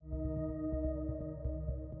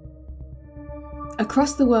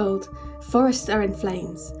Across the world, forests are in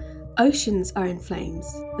flames, oceans are in flames,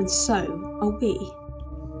 and so are we.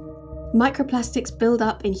 Microplastics build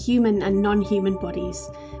up in human and non-human bodies,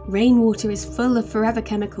 rainwater is full of forever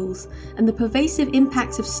chemicals, and the pervasive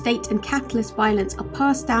impacts of state and capitalist violence are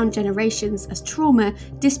passed down generations as trauma,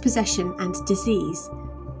 dispossession, and disease.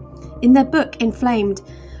 In their book, Inflamed,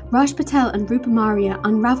 Raj Patel and Rupa Marya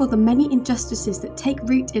unravel the many injustices that take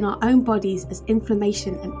root in our own bodies as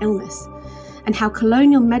inflammation and illness, and how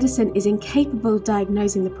colonial medicine is incapable of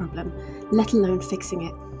diagnosing the problem, let alone fixing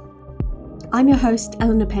it. I'm your host,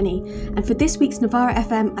 Eleanor Penny, and for this week's Novara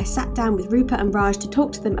FM, I sat down with Rupa and Raj to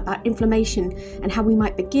talk to them about inflammation and how we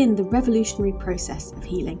might begin the revolutionary process of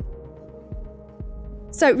healing.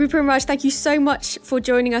 So, Rupa and Raj, thank you so much for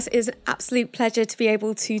joining us. It is an absolute pleasure to be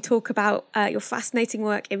able to talk about your fascinating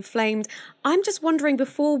work, Inflamed. I'm just wondering,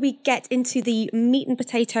 before we get into the meat and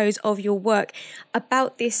potatoes of your work,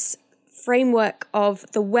 about this framework of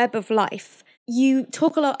the web of life. You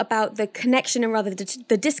talk a lot about the connection and rather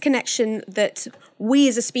the disconnection that we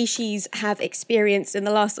as a species have experienced in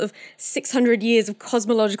the last 600 years of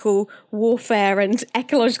cosmological warfare and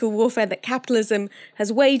ecological warfare that capitalism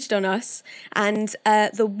has waged on us. And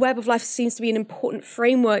the web of life seems to be an important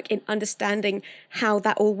framework in understanding how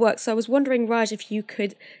that all works. So I was wondering, Raj, if you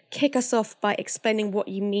could kick us off by explaining what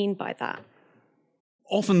you mean by that.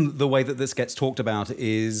 Often the way that this gets talked about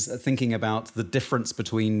is thinking about the difference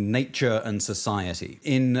between nature and society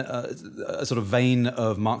in a sort of vein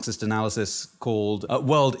of Marxist analysis called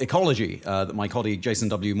world ecology that my colleague Jason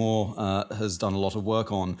W. Moore has done a lot of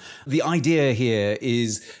work on. The idea here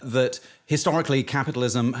is that historically,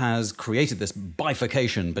 capitalism has created this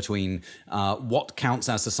bifurcation between what counts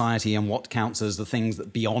as society and what counts as the things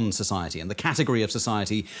that beyond society. And the category of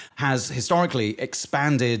society has historically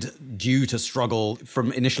expanded due to struggle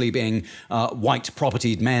from initially being white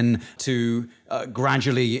propertied men to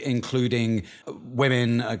gradually including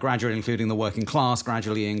women, gradually including the working class,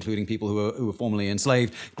 gradually including people who were formerly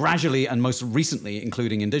enslaved, gradually and most recently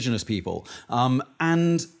including indigenous people.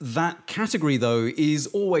 And that category, though, is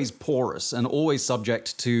always porous and always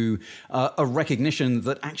subject to a recognition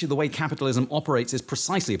that actually the way capitalism operates is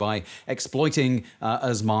precisely by exploiting,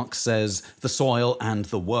 as Marx says, the soil and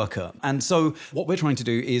the worker. And so what we're trying to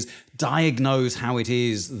do is diagnose how it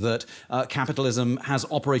is that capitalism has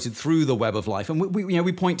operated through the web of life. And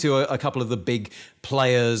we point to a couple of the big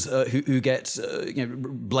players who get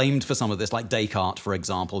blamed for some of this, like Descartes, for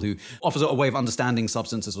example, who offers a way of understanding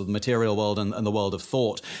substances of the material world and the world of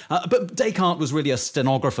thought. But Descartes was really a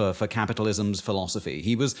stenographer for capitalism's philosophy.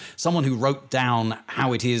 He was someone who wrote down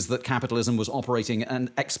how it is that capitalism was operating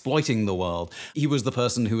and exploiting the world. He was the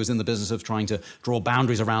person who was in the business of trying to draw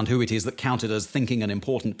boundaries around who it is that counted as thinking and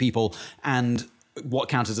important people and what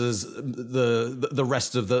counted as the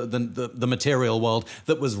rest of the material world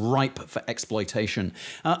that was ripe for exploitation.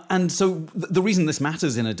 And so the reason this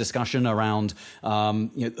matters in a discussion around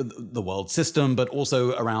the world system, but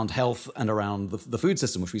also around health and around the food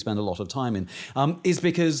system, which we spend a lot of time in, is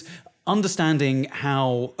because understanding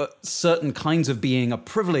how certain kinds of being are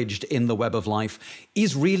privileged in the web of life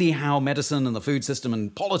is really how medicine and the food system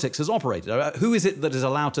and politics has operated. Who is it that is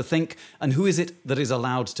allowed to think and who is it that is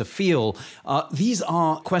allowed to feel? These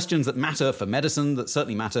are questions that matter for medicine, that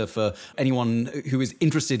certainly matter for anyone who is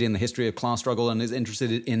interested in the history of class struggle and is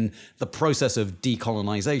interested in the process of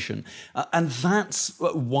decolonization. And that's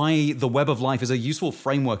why the web of life is a useful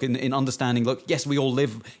framework in understanding, look, yes, we all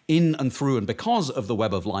live in and through and because of the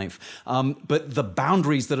web of life. But the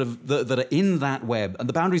boundaries that are in that web and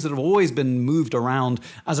the boundaries that have always been moved around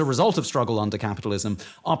as a result of struggle under capitalism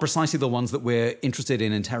are precisely the ones that we're interested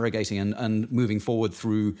in interrogating and moving forward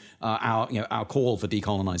through our call for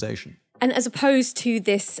decolonization. And as opposed to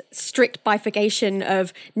this strict bifurcation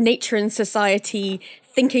of nature and society,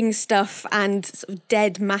 thinking stuff and sort of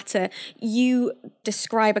dead matter, you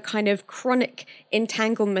describe a kind of chronic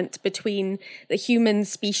entanglement between the human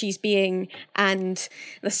species being and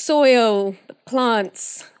the soil, the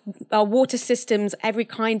plants, our water systems, every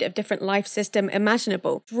kind of different life system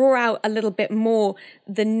imaginable. Draw out a little bit more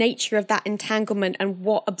the nature of that entanglement and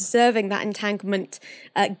what observing that entanglement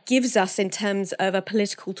gives us in terms of a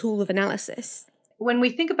political tool of analysis. When we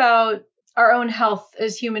think about our own health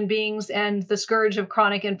as human beings and the scourge of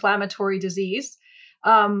chronic inflammatory disease,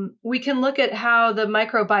 we can look at how the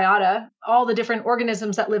microbiota, all the different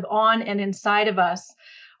organisms that live on and inside of us,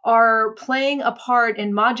 are playing a part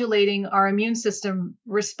in modulating our immune system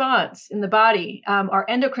response in the body, our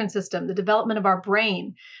endocrine system, the development of our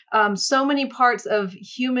brain. So many parts of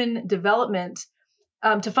human development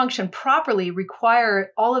to function properly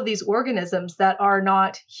require all of these organisms that are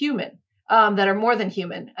not human. that are more than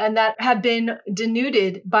human and that have been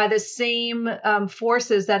denuded by the same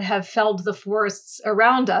forces that have felled the forests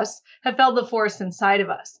around us, have felled the forests inside of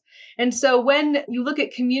us. And so when you look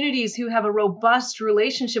at communities who have a robust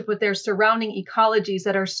relationship with their surrounding ecologies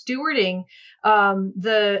that are stewarding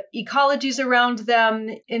the ecologies around them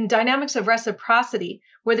in dynamics of reciprocity,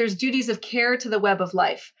 where there's duties of care to the web of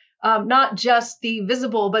life, not just the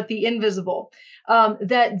visible, but the invisible,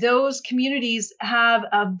 that those communities have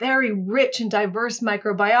a very rich and diverse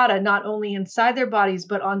microbiota, not only inside their bodies,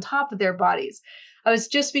 but on top of their bodies. I was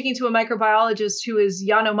just speaking to a microbiologist who is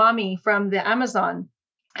Yanomami from the Amazon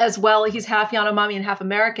as well. He's half Yanomami and half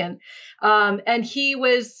American. And he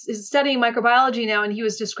is studying microbiology now, and he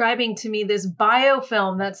was describing to me this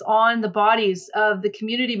biofilm that's on the bodies of the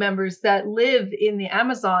community members that live in the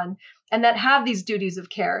Amazon and that have these duties of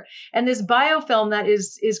care. And this biofilm that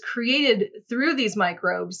is created through these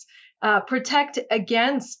microbes protect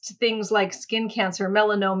against things like skin cancer.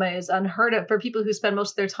 Melanoma is unheard of for people who spend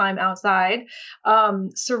most of their time outside.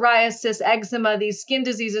 Psoriasis, eczema, these skin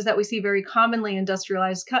diseases that we see very commonly in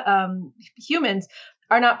industrialized humans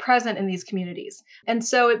are not present in these communities. And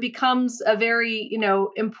so it becomes a very,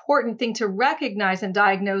 important thing to recognize and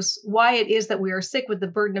diagnose why it is that we are sick with the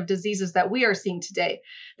burden of diseases that we are seeing today.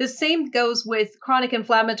 The same goes with chronic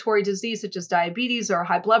inflammatory disease, such as diabetes or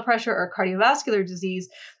high blood pressure or cardiovascular disease.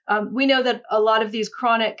 We know that a lot of these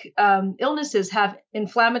chronic illnesses have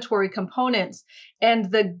inflammatory components,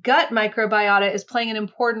 and the gut microbiota is playing an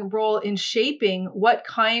important role in shaping what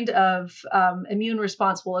kind of immune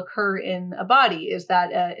response will occur in a body. Is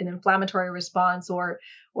that an inflammatory response or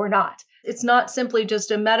not? It's not simply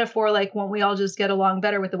just a metaphor like, won't we all just get along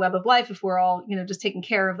better with the web of life if we're all, just taking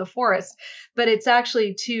care of the forest? But it's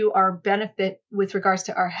actually to our benefit with regards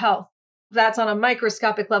to our health. That's on a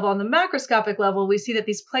microscopic level. On the macroscopic level, we see that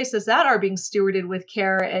these places that are being stewarded with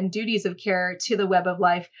care and duties of care to the web of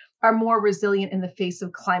life are more resilient in the face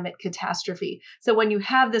of climate catastrophe. So when you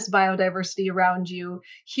have this biodiversity around you,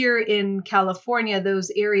 here in California,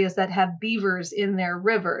 those areas that have beavers in their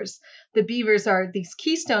rivers, the beavers are these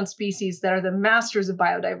keystone species that are the masters of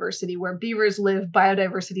biodiversity. Where beavers live,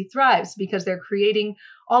 biodiversity thrives because they're creating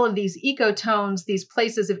all of these ecotones, these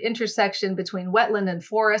places of intersection between wetland and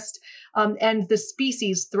forest, and the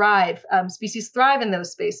species thrive. Species thrive in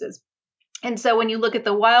those spaces. And so when you look at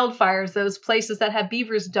the wildfires, those places that have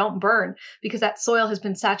beavers don't burn because that soil has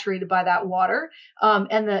been saturated by that water.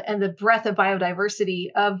 And the breadth of biodiversity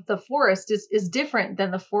of the forest is different than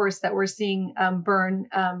the forest that we're seeing burn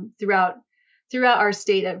throughout our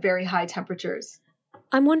state at very high temperatures.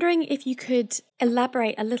 I'm wondering if you could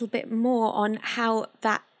elaborate a little bit more on how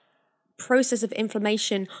that process of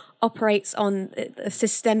inflammation operates on a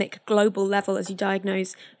systemic global level, as you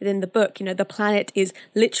diagnose within the book. The planet is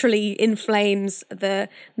literally in flames. The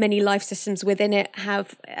many life systems within it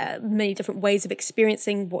have many different ways of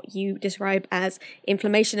experiencing what you describe as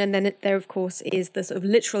inflammation. And then there, of course, is the sort of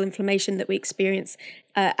literal inflammation that we experience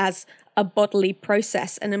as a bodily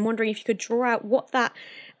process. And I'm wondering if you could draw out what that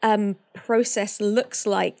process looks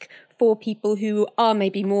like for people who are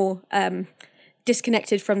maybe more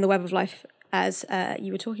disconnected from the web of life, as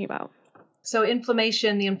you were talking about. So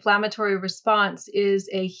inflammation, the inflammatory response, is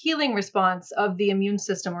a healing response of the immune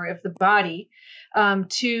system or of the body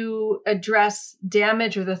to address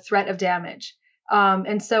damage or the threat of damage.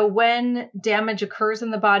 And so when damage occurs in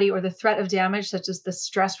the body or the threat of damage, such as the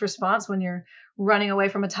stress response when you're running away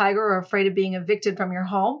from a tiger or afraid of being evicted from your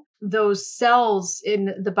home, those cells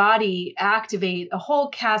in the body activate a whole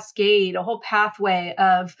cascade, a whole pathway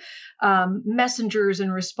of messengers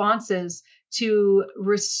and responses to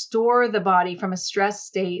restore the body from a stress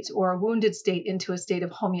state or a wounded state into a state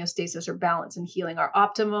of homeostasis or balance and healing, our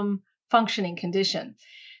optimum functioning condition.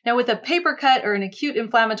 Now, with a paper cut or an acute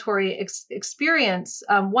inflammatory experience,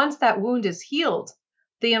 once that wound is healed,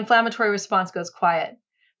 the inflammatory response goes quiet.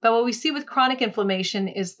 But what we see with chronic inflammation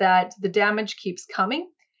is that the damage keeps coming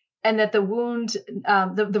and that the wound,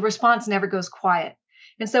 the response never goes quiet.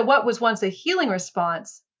 And so what was once a healing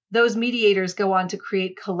response, those mediators go on to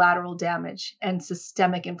create collateral damage and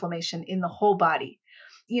systemic inflammation in the whole body.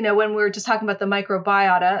 When we're just talking about the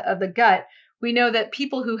microbiota of the gut, we know that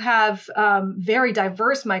people who have very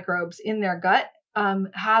diverse microbes in their gut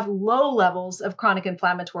have low levels of chronic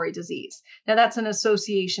inflammatory disease. Now that's an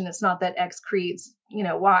association. It's not that X creates,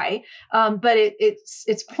 Y, but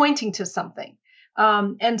it's pointing to something.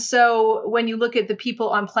 And so when you look at the people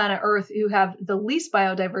on planet Earth who have the least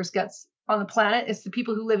biodiverse guts on the planet, it's the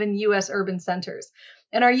people who live in U.S. urban centers.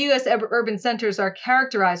 And our U.S. urban centers are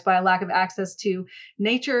characterized by a lack of access to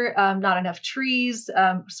nature, not enough trees,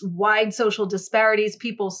 wide social disparities,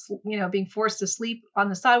 people, being forced to sleep on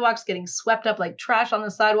the sidewalks, getting swept up like trash on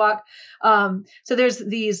the sidewalk. So there's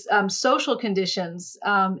these social conditions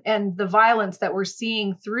and the violence that we're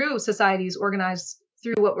seeing through societies organized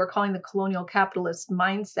through what we're calling the colonial capitalist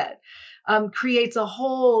mindset, creates a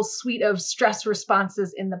whole suite of stress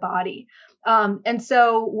responses in the body. And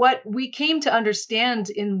so what we came to understand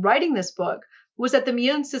in writing this book was that the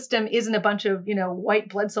immune system isn't a bunch of, white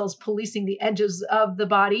blood cells policing the edges of the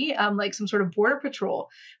body, like some sort of border patrol,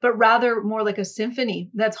 but rather more like a symphony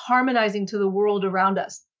that's harmonizing to the world around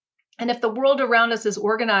us. And if the world around us is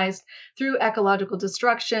organized through ecological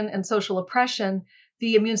destruction and social oppression,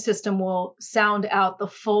 the immune system will sound out the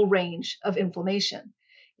full range of inflammation.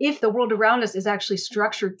 If the world around us is actually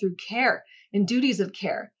structured through care and duties of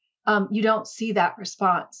care, you don't see that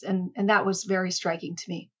response. And that was very striking to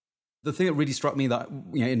me. The thing that really struck me that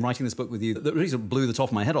in writing this book with you, that really sort of blew the top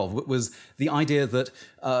of my head off, was the idea that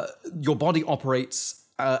your body operates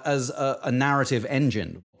as a narrative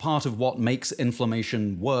engine. Part of what makes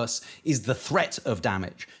inflammation worse is the threat of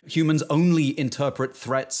damage. Humans only interpret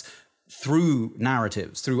threats through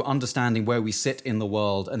narratives, through understanding where we sit in the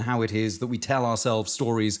world and how it is that we tell ourselves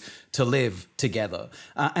stories to live together.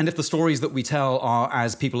 And if the stories that we tell are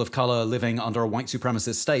as people of color living under a white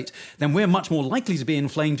supremacist state, then we're much more likely to be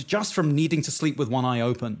inflamed just from needing to sleep with one eye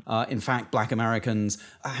open. In fact, Black Americans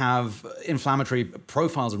have inflammatory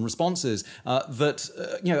profiles and responses that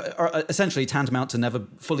are essentially tantamount to never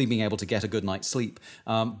fully being able to get a good night's sleep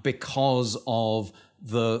because of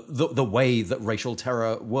the way that racial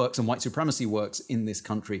terror works and white supremacy works in this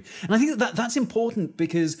country. And I think that's important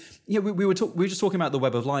because we were just talking about the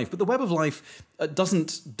web of life, but the web of life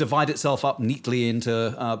doesn't divide itself up neatly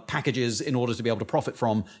into packages in order to be able to profit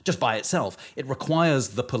from just by itself. It requires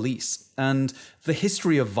the police. And the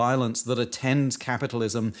history of violence that attends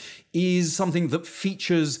capitalism is something that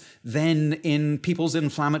features then in people's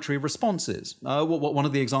inflammatory responses. One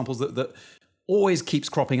of the examples that always keeps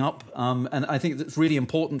cropping up. And I think it's really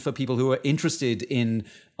important for people who are interested in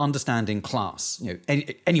understanding class.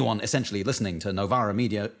 Anyone essentially listening to Novara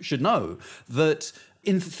Media should know that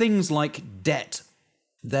in things like debt,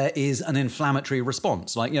 there is an inflammatory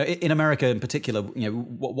response. Like, in America in particular,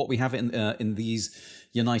 what we have in these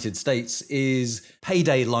United States is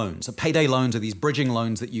payday loans. So payday loans are these bridging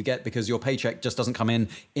loans that you get because your paycheck just doesn't come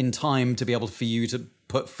in time to be able for you to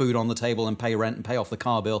put food on the table and pay rent and pay off the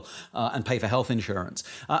car bill and pay for health insurance.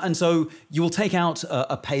 And so you will take out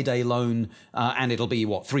a payday loan and it'll be,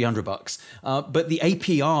 $300? But the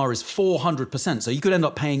APR is 400%. So you could end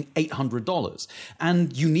up paying $800.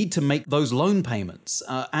 And you need to make those loan payments.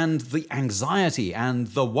 And the anxiety and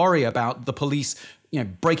the worry about the police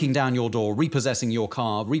breaking down your door, repossessing your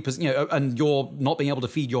car, and you're not being able to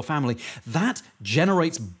feed your family, that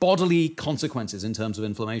generates bodily consequences in terms of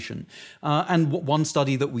inflammation. And one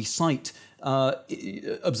study that we cite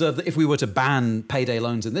observed that if we were to ban payday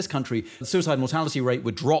loans in this country, the suicide mortality rate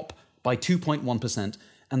would drop by 2.1%,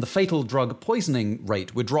 and the fatal drug poisoning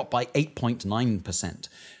rate would drop by 8.9%.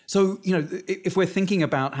 So, if we're thinking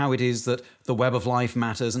about how it is that the web of life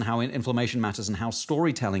matters and how inflammation matters and how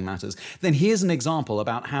storytelling matters, then here's an example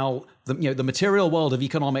about how the material world of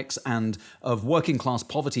economics and of working class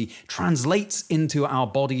poverty translates into our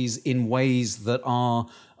bodies in ways that are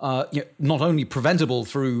not only preventable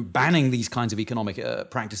through banning these kinds of economic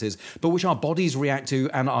practices, but which our bodies react to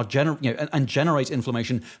and are and generate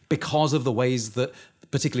inflammation because of the ways that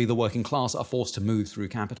particularly the working class are forced to move through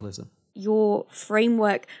capitalism. Your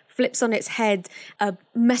framework flips on its head a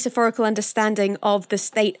metaphorical understanding of the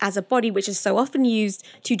state as a body, which is so often used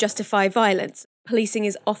to justify violence. Policing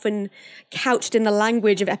is often couched in the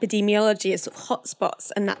language of epidemiology as sort of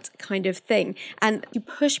hotspots and that kind of thing. And you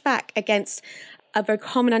push back against a very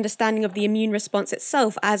common understanding of the immune response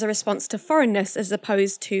itself as a response to foreignness as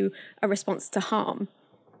opposed to a response to harm.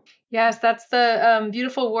 Yes, that's the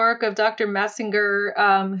beautiful work of Dr.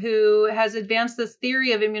 Metzinger, who has advanced this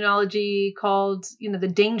theory of immunology called, the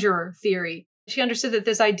danger theory. She understood that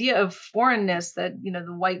this idea of foreignness, that, the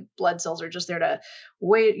white blood cells are just there to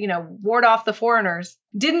ward off the foreigners,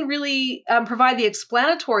 didn't really provide the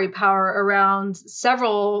explanatory power around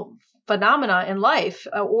several phenomena in life,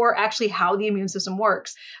 or actually how the immune system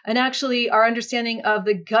works. And actually, our understanding of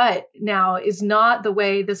the gut now is not the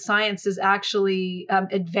way the science is actually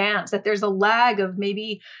advanced, that there's a lag of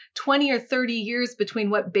maybe 20 or 30 years between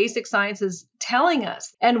what basic science is telling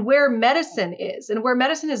us and where medicine is, and where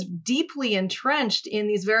medicine is deeply entrenched in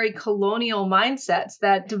these very colonial mindsets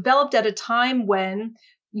that developed at a time when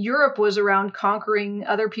Europe was around conquering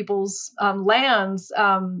other people's lands,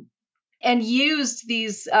 and used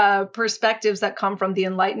these perspectives that come from the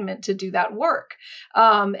Enlightenment to do that work.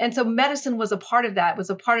 And so medicine was a part of that,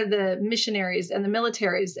 was a part of the missionaries and the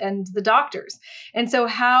militaries and the doctors. And so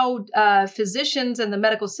how physicians and the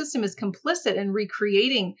medical system is complicit in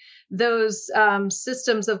recreating those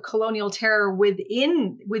systems of colonial terror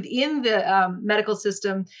within the medical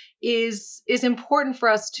system is important for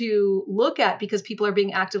us to look at, because people are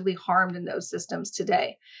being actively harmed in those systems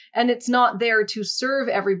today. And it's not there to serve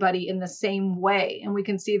everybody in the same way. And we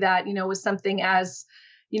can see that, with something as,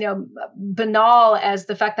 banal as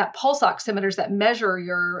the fact that pulse oximeters that measure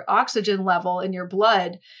your oxygen level in your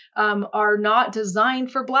blood are not designed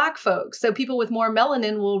for Black folks. So people with more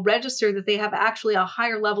melanin will register that they have actually a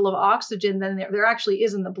higher level of oxygen than there actually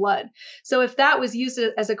is in the blood. So if that was used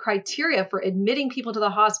as a criteria for admitting people to the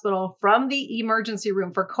hospital from the emergency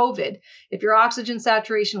room for COVID, if your oxygen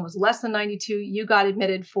saturation was less than 92, you got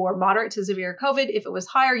admitted for moderate to severe COVID. If it was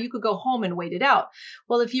higher, you could go home and wait it out.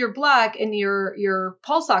 Well, if you're Black and your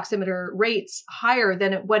pulse oximeter rates higher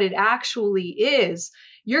than what it actually is,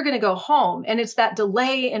 you're going to go home. And it's that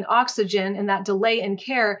delay in oxygen and that delay in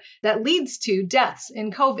care that leads to deaths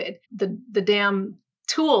in COVID. The damn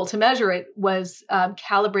tool to measure it was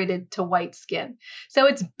calibrated to white skin. So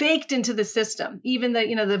it's baked into the system. Even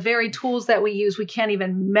the very tools that we use, we can't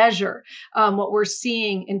even measure what we're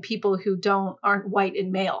seeing in people who aren't white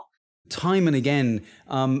and male. Time and again,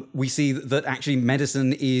 we see that actually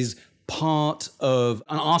medicine is part of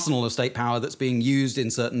an arsenal of state power that's being used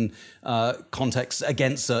in certain contexts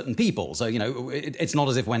against certain people. So, it's not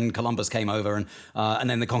as if when Columbus came over and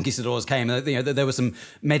then the conquistadors came, there were some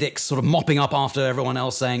medics sort of mopping up after everyone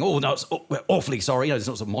else saying, oh, no, we're awfully sorry. It's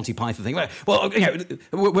not some Monty Python thing. Well,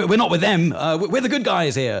 we're not with them. We're the good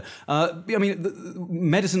guys here.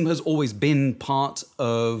 Medicine has always been part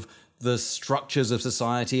of the structures of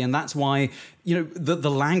society, and that's why the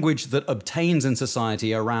language that obtains in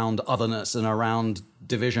society around otherness and around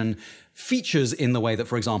division features in the way that,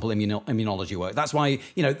 for example, immunology works. That's why,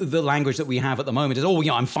 the language that we have at the moment is,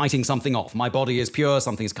 I'm fighting something off. My body is pure,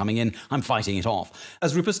 something's coming in, I'm fighting it off.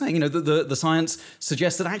 As Rupa's saying, the science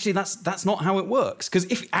suggests that actually that's not how it works. Because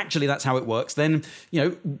if actually that's how it works, then,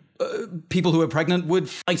 people who are pregnant would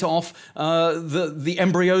fight off the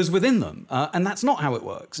embryos within them. And that's not how it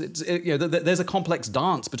works. There's a complex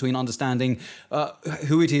dance between understanding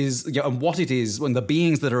who it is and what it is, and the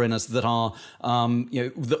beings that are in us that are,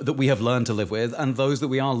 that we have learned to live with, and those that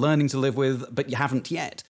we are learning to live with, but you haven't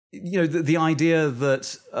yet. The idea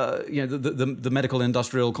that the medical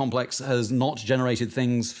industrial complex has not generated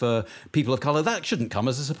things for people of color, that shouldn't come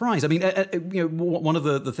as a surprise. I mean, one of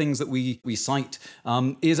the things that we cite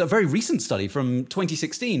is a very recent study from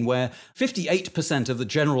 2016, where 58% of the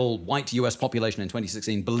general white US population in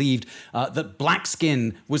 2016 believed that Black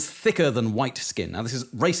skin was thicker than white skin. Now, this is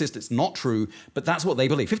racist, it's not true, but that's what they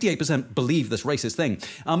believe. 58% believe this racist thing.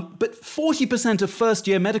 But 40% of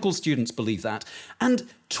first-year medical students believe that,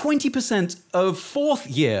 and 20% of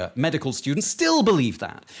fourth-year medical students still believe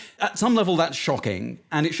that. At some level, that's shocking,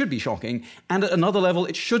 and it should be shocking. And at another level,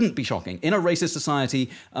 it shouldn't be shocking. In a racist society,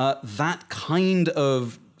 that kind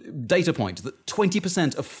of data point, that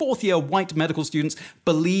 20% of fourth-year white medical students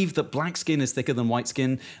believe that Black skin is thicker than white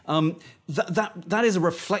skin, that is a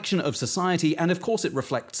reflection of society, and of course it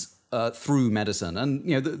reflects through medicine. And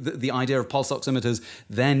the idea of pulse oximeters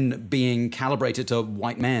then being calibrated to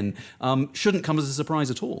white men shouldn't come as a surprise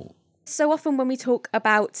at all. So often when we talk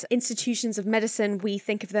about institutions of medicine, we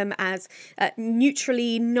think of them as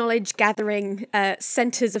neutrally knowledge-gathering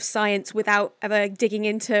centres of science without ever digging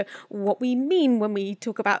into what we mean when we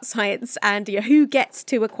talk about science and who gets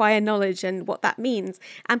to acquire knowledge and what that means.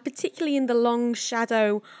 And particularly in the long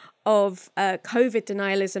shadow of COVID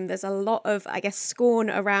denialism, there's a lot of,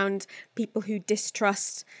 scorn around people who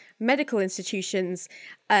distrust medical institutions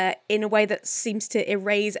in a way that seems to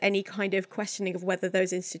erase any kind of questioning of whether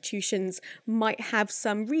those institutions might have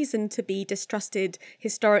some reason to be distrusted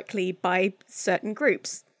historically by certain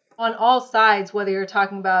groups. On all sides, whether you're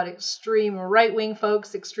talking about extreme right-wing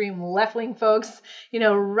folks, extreme left-wing folks,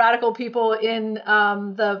 radical people in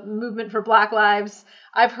the movement for Black Lives,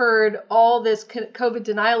 I've heard all this COVID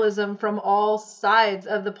denialism from all sides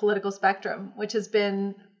of the political spectrum, which has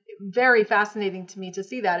been very fascinating to me to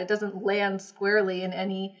see that. It doesn't land squarely in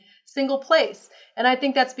any single place. And I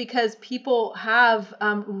think that's because people have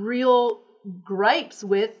real gripes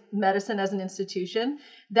with medicine as an institution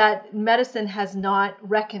that medicine has not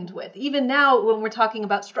reckoned with. Even now, when we're talking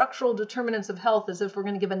about structural determinants of health, as if we're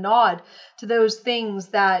going to give a nod to those things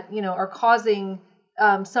that, are causing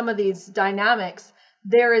some of these dynamics,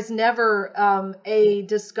 there is never a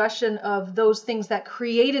discussion of those things that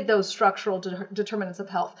created those structural determinants of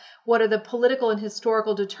health. What are the political and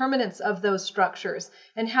historical determinants of those structures,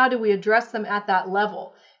 and how do we address them at that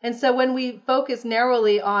level? And so when we focus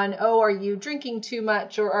narrowly on, are you drinking too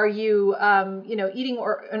much, or are you, eating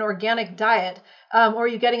an organic diet, or are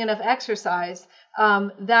you getting enough exercise?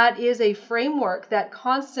 That is a framework that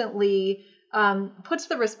constantly puts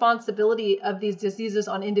the responsibility of these diseases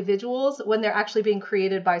on individuals when they're actually being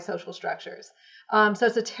created by social structures. So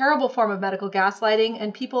it's a terrible form of medical gaslighting,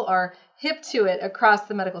 and people are hip to it across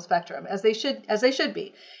the medical spectrum, as they should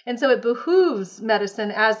be. And so it behooves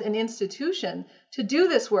medicine as an institution to do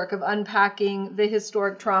this work of unpacking the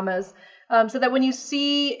historic traumas, so that when you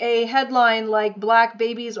see a headline like Black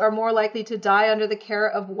babies are more likely to die under the care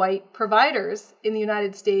of white providers in the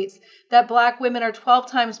United States, that Black women are 12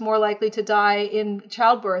 times more likely to die in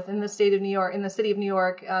childbirth in the state of New York, in the city of New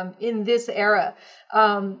York, in this era.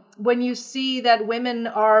 When you see that women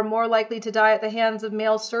are more likely to die at the hands of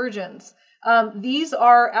male surgeons, these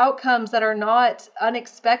are outcomes that are not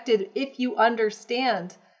unexpected if you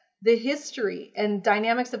understand the history and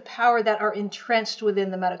dynamics of power that are entrenched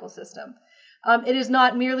within the medical system. It is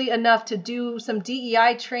not merely enough to do some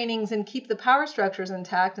DEI trainings and keep the power structures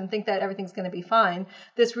intact and think that everything's going to be fine.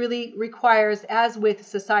 This really requires, as with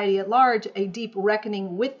society at large, a deep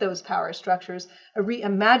reckoning with those power structures, a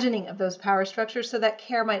reimagining of those power structures so that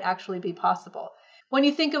care might actually be possible. When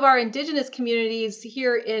you think of our indigenous communities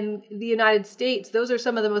here in the United States, those are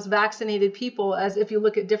some of the most vaccinated people, as if you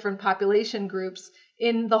look at different population groups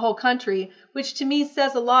in the whole country, which to me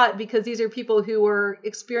says a lot, because these are people who were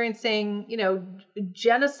experiencing,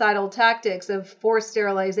 genocidal tactics of forced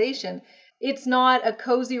sterilization. It's not a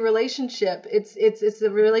cozy relationship. It's a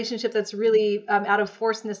relationship that's really out of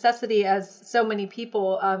forced necessity, as so many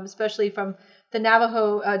people, especially from the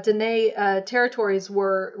Navajo Dene territories,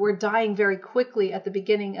 were dying very quickly at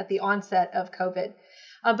the onset of COVID.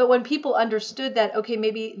 But when people understood that, okay,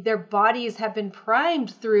 maybe their bodies have been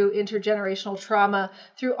primed through intergenerational trauma,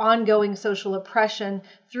 through ongoing social oppression,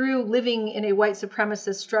 through living in a white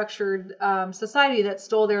supremacist structured society that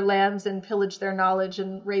stole their lands and pillaged their knowledge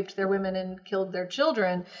and raped their women and killed their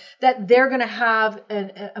children, that they're going to have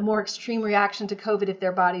a more extreme reaction to COVID if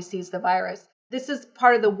their body sees the virus. This is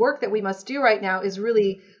part of the work that we must do right now, is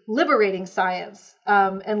really liberating science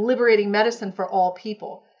and liberating medicine for all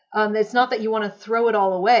people. It's not that you want to throw it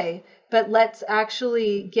all away, but let's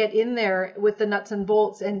actually get in there with the nuts and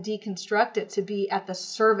bolts and deconstruct it to be at the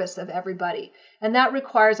service of everybody. And that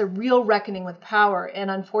requires a real reckoning with power.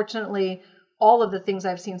 And unfortunately, all of the things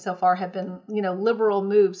I've seen so far have been, liberal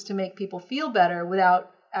moves to make people feel better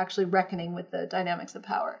without actually reckoning with the dynamics of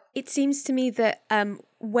power. It seems to me that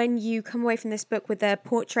when you come away from this book with a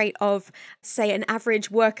portrait of, say, an average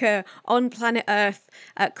worker on planet Earth,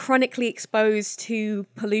 chronically exposed to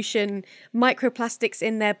pollution, microplastics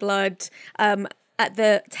in their blood, at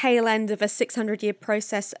the tail end of a 600-year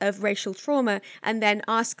process of racial trauma, and then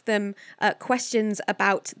ask them questions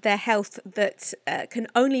about their health that can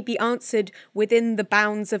only be answered within the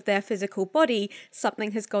bounds of their physical body,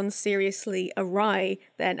 something has gone seriously awry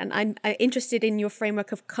then. And I'm interested in your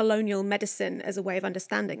framework of colonial medicine as a way of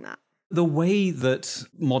understanding that. The way that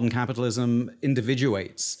modern capitalism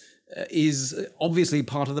individuates is obviously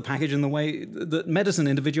part of the package in the way that medicine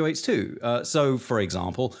individuates too. So, for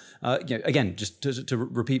example, again, just to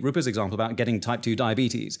repeat Rupa's example about getting type 2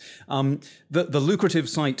 diabetes, the lucrative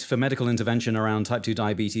site for medical intervention around type 2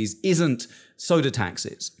 diabetes isn't soda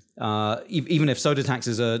taxes. Even if soda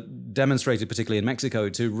taxes are demonstrated, particularly in Mexico,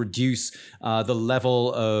 to reduce the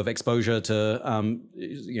level of exposure to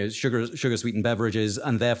sugar-sweetened beverages,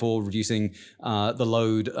 and therefore reducing the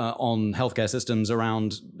load on healthcare systems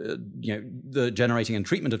around the generating and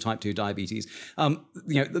treatment of type 2 diabetes.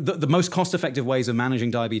 The most cost-effective ways of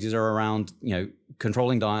managing diabetes are around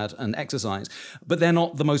controlling diet and exercise, but they're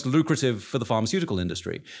not the most lucrative for the pharmaceutical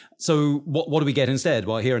industry. So what do we get instead?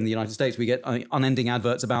 Well, here in the United States, we get unending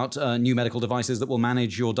adverts about new medical devices that will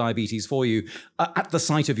manage your diabetes for you at the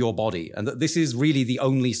site of your body. And that this is really the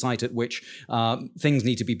only site at which things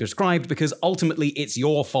need to be prescribed, because ultimately it's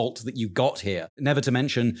your fault that you got here. Never to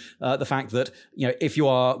mention the fact that, if you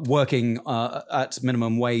are working at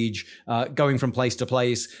minimum wage, going from place to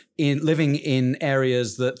place, living in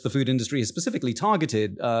areas that the food industry has specifically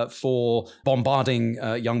targeted for bombarding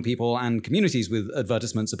young people and communities with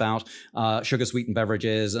advertisements about sugar-sweetened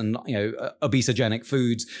beverages and obesogenic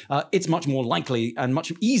foods, it's much more likely and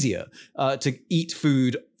much easier to eat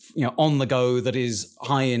food on the go that is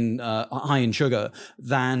high in sugar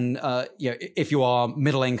than if you are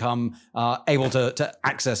middle income, able to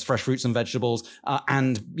access fresh fruits and vegetables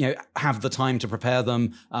and have the time to prepare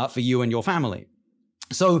them for you and your family.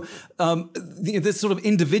 So this sort of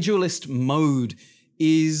individualist mode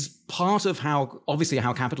is part of how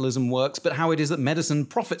capitalism works, but how it is that medicine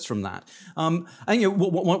profits from that. And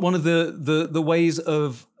one of the ways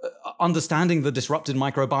of understanding the disrupted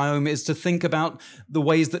microbiome is to think about the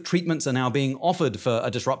ways that treatments are now being offered for a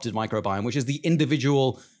disrupted microbiome, which is the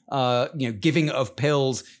individual giving of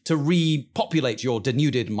pills to repopulate your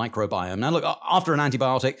denuded microbiome. Now, look, after an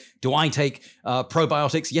antibiotic, do I take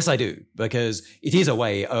probiotics? Yes, I do, because it is a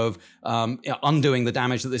way of undoing the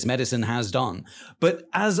damage that this medicine has done. But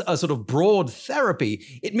as a sort of broad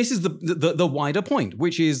therapy, it misses the wider point,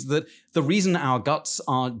 which is that the reason our guts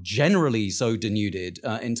are generally so denuded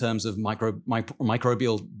in terms of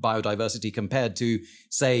microbial biodiversity compared to,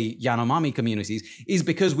 say, Yanomami communities is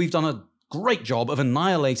because we've done a great job of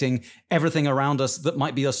annihilating everything around us that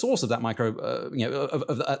might be a source of that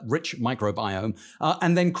of that rich microbiome,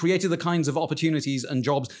 and then created the kinds of opportunities and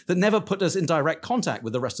jobs that never put us in direct contact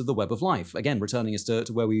with the rest of the web of life. Again, returning us to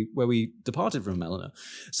where we departed from, Eleanor.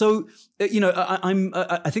 So, I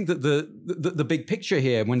think that the big picture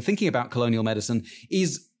here, when thinking about colonial medicine,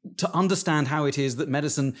 is to understand how it is that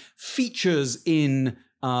medicine features in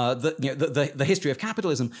the history of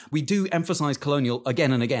capitalism. We do emphasize colonial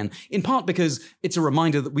again and again, in part because it's a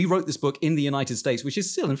reminder that we wrote this book in the United States, which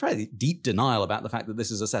is still in fairly deep denial about the fact that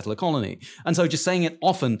this is a settler colony. And so just saying it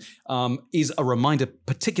often is a reminder,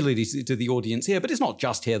 particularly to the audience here, but it's not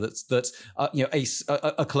just here that's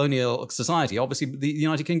a colonial society. Obviously, the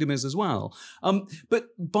United Kingdom is as well. But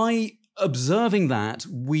by observing that,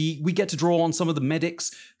 we get to draw on some of the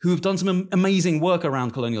medics who have done some amazing work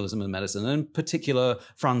around colonialism and medicine, and in particular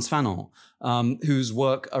Frantz Fanon, whose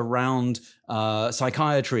work around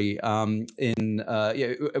psychiatry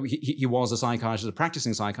he was a psychiatrist, a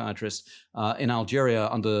practicing psychiatrist in Algeria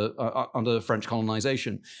under French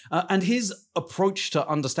colonization. And his approach to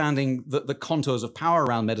understanding the contours of power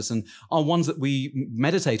around medicine are ones that we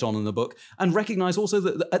meditate on in the book, and recognize also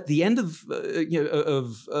that at the end of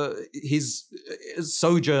his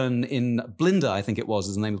sojourn in Blinda, I think it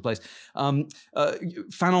was the name of the place,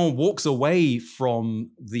 Fanon walks away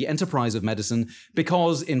from the enterprise of medicine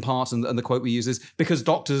because, in part, and the quote we use is, because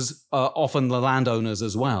doctors are often the landowners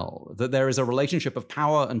as well, that there is a relationship of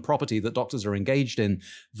power and property that doctors are engaged in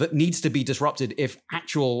that needs to be disrupted if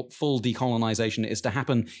actual full decolonization is to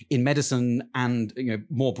happen in medicine and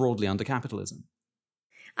more broadly under capitalism.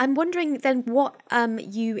 I'm wondering then what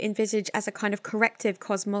you envisage as a kind of corrective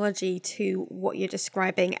cosmology to what you're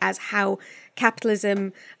describing as how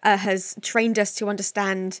capitalism has trained us to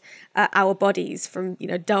understand our bodies from,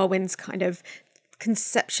 Darwin's kind of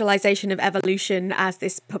conceptualization of evolution as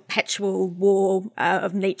this perpetual war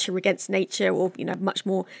of nature against nature, or, much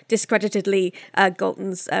more discreditedly,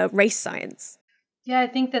 Galton's race science. Yeah, I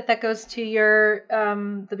think that goes to your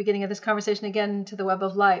the beginning of this conversation again, to the web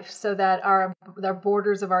of life, so that our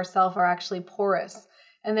borders of ourself are actually porous,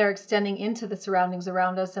 and they're extending into the surroundings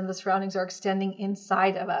around us, and the surroundings are extending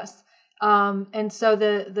inside of us. And so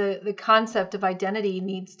the concept of identity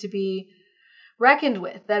needs to be reckoned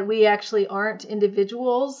with, that we actually aren't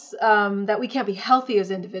individuals, that we can't be healthy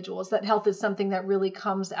as individuals, that health is something that really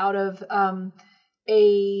comes out of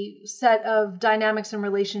a set of dynamics and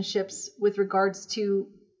relationships with regards to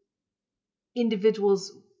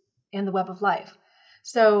individuals and the web of life.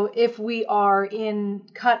 So if we are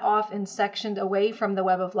cut off and sectioned away from the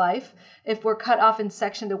web of life, if we're cut off and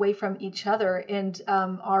sectioned away from each other and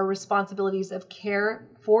our responsibilities of care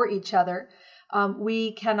for each other,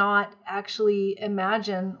 we cannot actually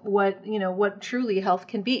imagine what truly health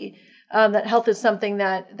can be. That health is something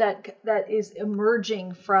that is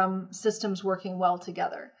emerging from systems working well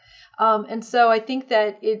together. And so I think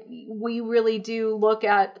that we really do look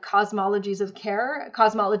at cosmologies of care,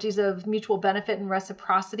 cosmologies of mutual benefit and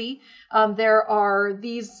reciprocity. There are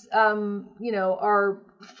these, are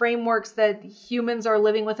frameworks that humans are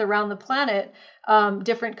living with around the planet,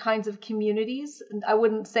 different kinds of communities. I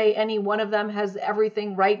wouldn't say any one of them has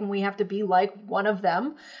everything right and we have to be like one of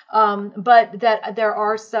them, but that there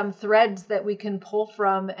are some threads that we can pull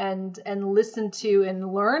from and listen to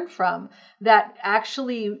and learn from that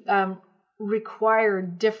actually require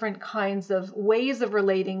different kinds of ways of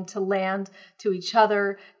relating to land, to each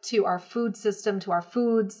other, to our food system, to our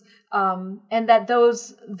foods, and that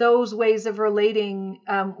those ways of relating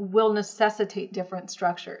will necessitate different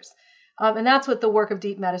structures. And that's what the work of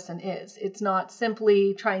deep medicine is. It's not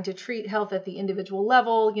simply trying to treat health at the individual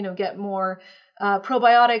level, get more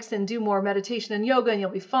probiotics and do more meditation and yoga and you'll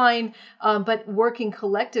be fine. But working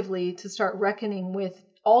collectively to start reckoning with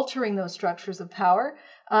altering those structures of power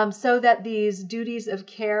so that these duties of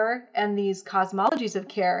care and these cosmologies of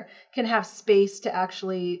care can have space to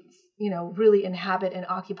actually, really inhabit and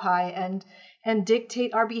occupy and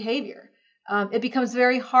dictate our behavior. It becomes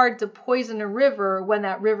very hard to poison a river when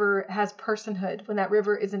that river has personhood, when that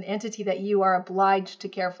river is an entity that you are obliged to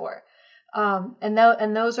care for. And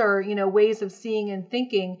those are, ways of seeing and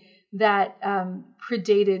thinking that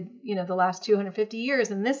predated, the last 250 years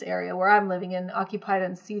in this area where I'm living in, occupied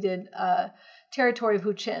unceded territory of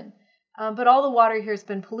Huichin. But all the water here has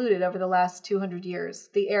been polluted over the last 200 years.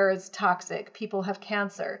 The air is toxic. People have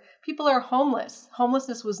cancer. People are homeless.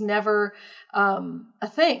 Homelessness was never a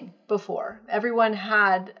thing before. Everyone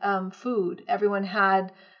had food. Everyone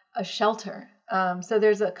had a shelter. So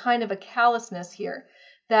there's a kind of a callousness here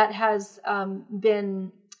that has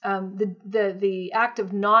been the act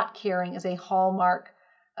of not caring is a hallmark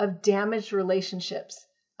of damaged relationships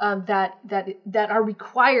that are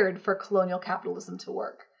required for colonial capitalism to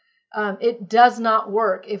work. It does not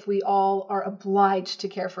work if we all are obliged to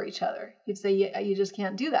care for each other. You'd say, yeah, you just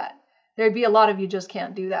can't do that. There'd be a lot of you just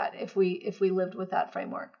can't do that if we lived with that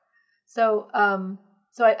framework. So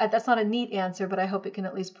that's not a neat answer, but I hope it can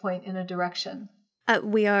at least point in a direction.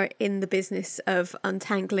 We are in the business of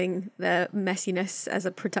untangling the messiness as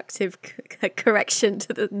a productive correction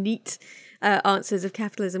to the neat answers of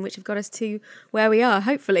capitalism, which have got us to where we are,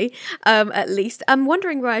 hopefully, at least. I'm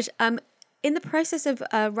wondering, Raj, in the process of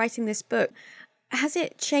writing this book, has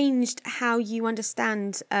it changed how you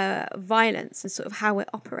understand violence and sort of how it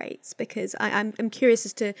operates? Because I'm curious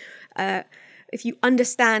as to if you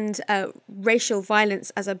understand racial violence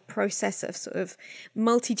as a process of sort of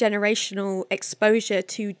multi-generational exposure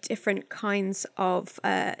to different kinds of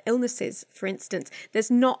illnesses, for instance. There's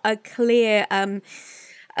not a clear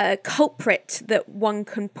culprit that one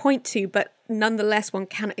can point to, but nonetheless one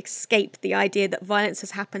cannot escape the idea that violence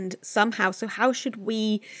has happened somehow. So how should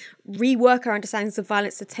we rework our understandings of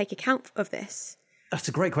violence to take account of this? That's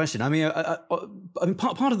a great question. I mean,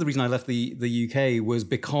 part of the reason I left the UK was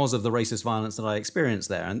because of the racist violence that I experienced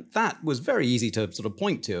there. And that was very easy to sort of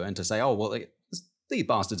point to and to say, oh, well, these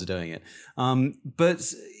bastards are doing it.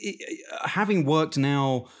 But having worked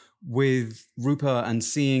now with Rupa and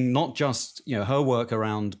seeing not just her work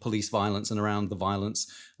around police violence and around the violence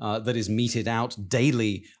that is meted out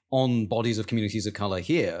daily on bodies of communities of color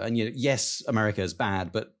here, and yes, America is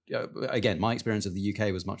bad, but again, my experience of the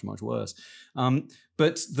UK was much, much worse.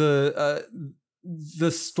 But the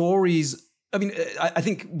stories, I mean, I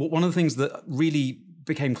think one of the things that really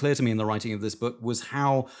became clear to me in the writing of this book was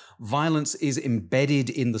how violence is embedded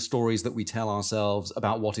in the stories that we tell ourselves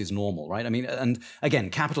about what is normal, right? I mean, and again,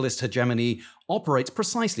 capitalist hegemony operates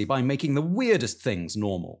precisely by making the weirdest things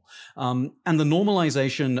normal. And the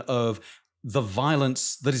normalization of the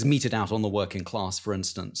violence that is meted out on the working class, for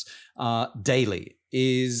instance, daily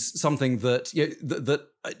is something that that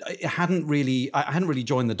I hadn't really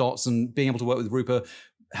joined the dots, and being able to work with Rupa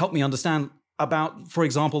helped me understand about, for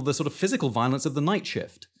example, the sort of physical violence of the night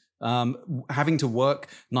shift. Having to work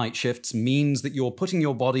night shifts means that you're putting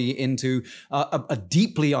your body into a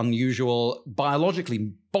deeply unusual,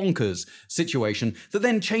 biologically bonkers situation that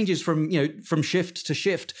then changes from shift to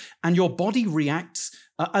shift, and your body reacts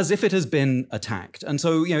as if it has been attacked. And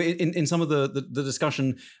so, in some of the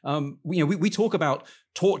discussion, we talk about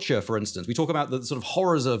torture, for instance. We talk about the sort of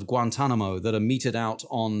horrors of Guantanamo that are meted out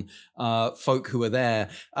on folk who are there,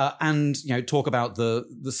 and talk about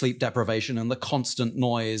the sleep deprivation and the constant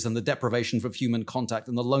noise and the deprivation of human contact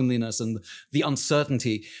and the loneliness and the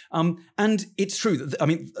uncertainty. And it's true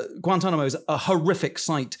that, Guantanamo is a horrific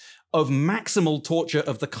sight of maximal torture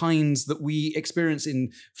of the kinds that we experience in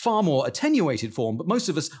far more attenuated form, but most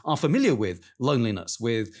of us are familiar with loneliness,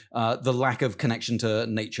 with the lack of connection to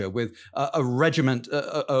nature, with a regiment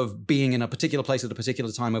of being in a particular place at a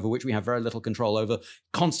particular time over which we have very little control over,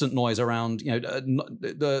 constant noise around,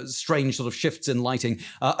 the strange sort of shifts in lighting,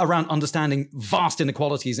 around understanding vast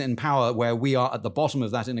inequalities in power where we are at the bottom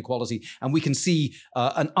of that inequality, and we can see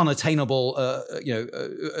an unattainable,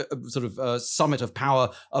 summit of power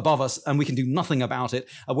above us, and we can do nothing about it,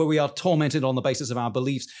 where we are tormented on the basis of our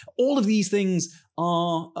beliefs. All of these things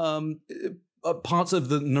are parts of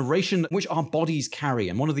the narration which our bodies carry.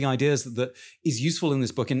 And one of the ideas that is useful in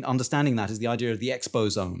this book in understanding that is the idea of the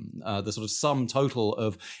exposome, the sort of sum total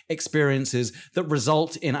of experiences that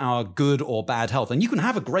result in our good or bad health. And you can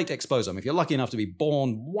have a great exposome if you're lucky enough to be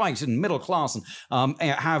born white and middle class and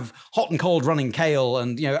have hot and cold running kale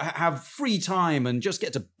and have free time and just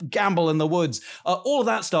get to gamble in the woods. All of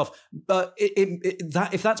that stuff.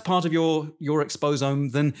 If that's part of your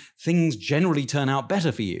exposome, then things generally turn out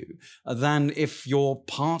better for you than if you're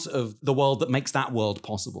part of the world that makes that world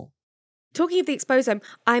possible. Talking of the exposome,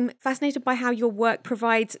 I'm fascinated by how your work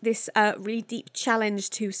provides this really deep challenge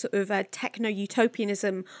to sort of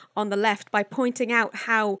techno-utopianism on the left by pointing out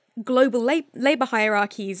how global labour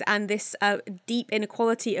hierarchies and this deep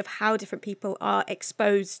inequality of how different people are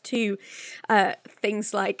exposed to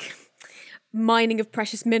things like mining of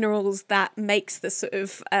precious minerals that makes the sort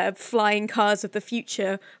of flying cars of the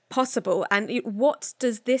future possible. And what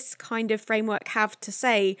does this kind of framework have to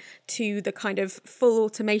say to the kind of full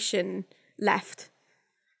automation left?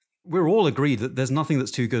 We're all agreed that there's nothing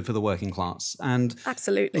that's too good for the working class. And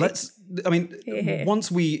absolutely.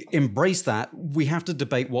 Once we embrace that, we have to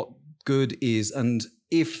debate what good is and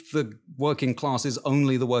if the working class is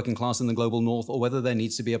only the working class in the global north, or whether there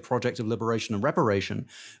needs to be a project of liberation and reparation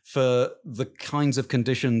for the kinds of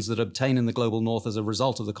conditions that obtain in the global north as a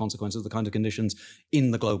result of the consequences of the kind of conditions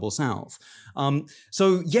in the global south.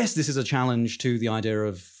 So yes, this is a challenge to the idea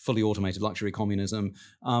of fully automated luxury communism,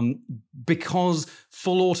 because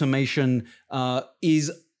full automation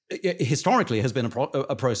is historically has been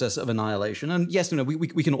a process of annihilation. And yes,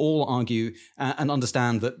 we can all argue and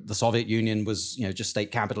understand that the Soviet Union was, just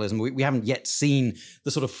state capitalism. We haven't yet seen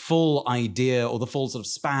the sort of full idea or the full sort of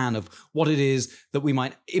span of what it is that we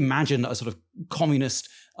might imagine a sort of communist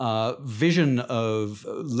vision of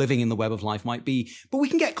living in the web of life might be. But we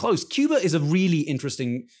can get close. Cuba is a really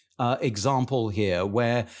interesting example here,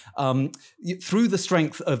 where through the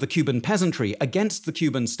strength of the Cuban peasantry against the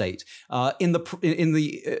Cuban state, in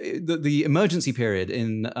the emergency period,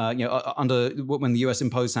 under when the US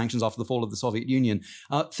imposed sanctions after the fall of the Soviet Union,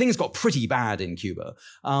 things got pretty bad in Cuba,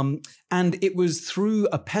 and it was through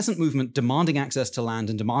a peasant movement demanding access to land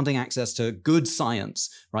and demanding access to good science.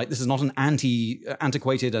 Right, this is not an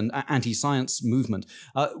antiquated and anti-science movement.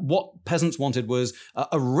 What peasants wanted was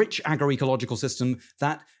a rich agroecological system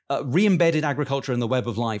that re-embedded agriculture in the web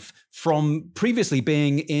of life from previously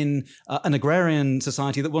being in an agrarian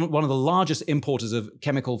society that one of the largest importers of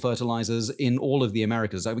chemical fertilizers in all of the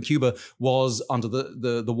Americas. Cuba was, under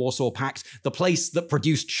the Warsaw Pact, the place that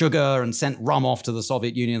produced sugar and sent rum off to the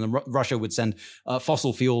Soviet Union, and Russia would send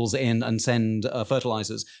fossil fuels in and send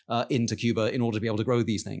fertilizers into Cuba in order to be able to grow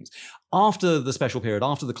these things. After the special period,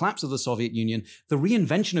 after the collapse of the Soviet Union, the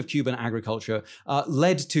reinvention of Cuban agriculture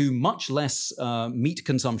led to much less meat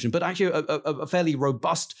consumption, but actually a fairly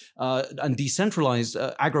robust and decentralized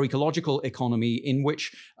agroecological economy in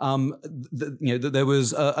which there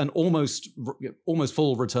was an almost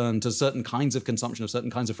full return to certain kinds of consumption of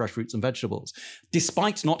certain kinds of fresh fruits and vegetables,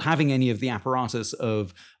 despite not having any of the apparatus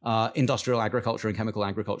of industrial agriculture and chemical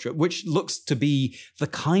agriculture, which looks to be the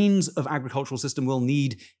kinds of agricultural system we'll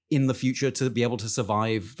need in the future to be able to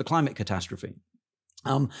survive the climate catastrophe.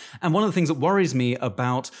 And one of the things that worries me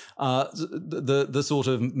about the sort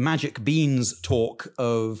of magic beans talk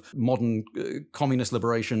of modern communist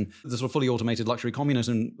liberation, the sort of fully automated luxury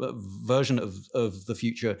communism version of the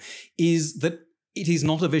future, is that it is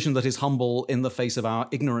not a vision that is humble in the face of our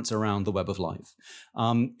ignorance around the web of life.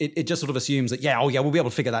 It just sort of assumes that, we'll be able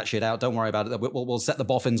to figure that shit out. Don't worry about it. We'll set the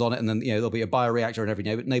boffins on it, and then there'll be a bioreactor in every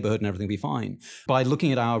neighborhood, and everything will be fine. By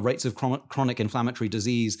looking at our rates of chronic inflammatory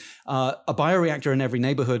disease, a bioreactor in every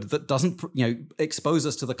neighborhood that doesn't expose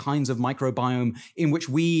us to the kinds of microbiome in which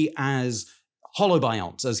we as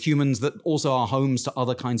holobionts, as humans that also are homes to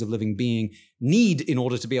other kinds of living being, need in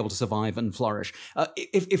order to be able to survive and flourish.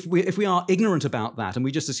 If we are ignorant about that and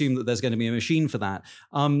we just assume that there's going to be a machine for that,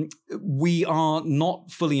 we are not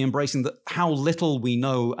fully embracing how little we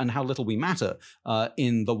know and how little we matter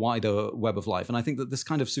in the wider web of life. And I think that this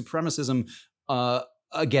kind of supremacism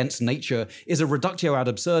against nature is a reductio ad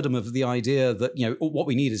absurdum of the idea that what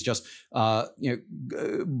we need is just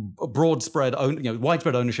widespread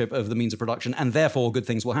ownership of the means of production, and therefore good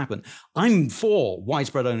things will happen. I'm for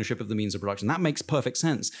widespread ownership of the means of production. That makes perfect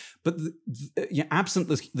sense. But absent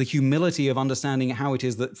the humility of understanding how it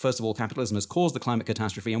is that, first of all, capitalism has caused the climate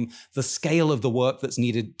catastrophe and the scale of the work that's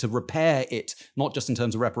needed to repair it, not just in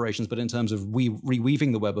terms of reparations, but in terms of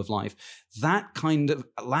reweaving the web of life, that kind of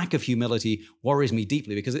lack of humility worries me deeply,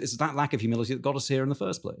 because it's that lack of humility that got us here in the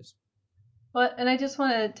first place. Well, and I just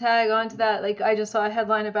want to tag on to that. Like, I just saw a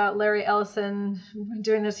headline about Larry Ellison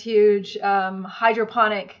doing this huge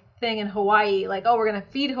hydroponic thing in Hawaii. Like, oh, we're going to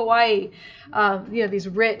feed Hawaii, these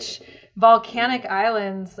rich volcanic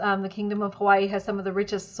islands. The Kingdom of Hawaii has some of the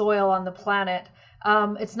richest soil on the planet.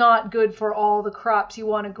 It's not good for all the crops you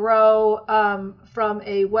want to grow from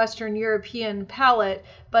a Western European palate,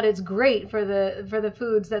 but it's great for the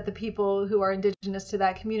foods that the people who are indigenous to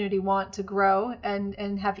that community want to grow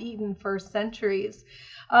and have eaten for centuries.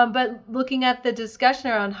 But looking at the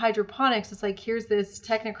discussion around hydroponics, it's like, here's this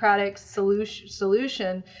technocratic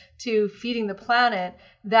solution to feeding the planet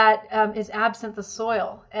that is absent the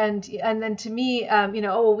soil. And then to me,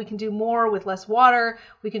 we can do more with less water,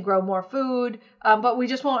 we can grow more food, but we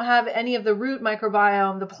just won't have any of the root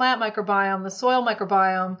microbiome, the plant microbiome, the soil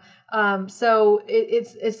microbiome. So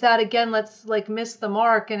it's that, again, let's like miss the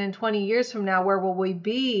mark. And in 20 years from now, where will we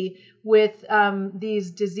be with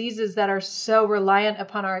these diseases that are so reliant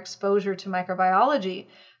upon our exposure to microbiology?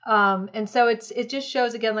 And so it just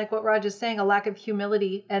shows, again, like what Raj is saying, a lack of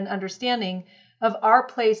humility and understanding of our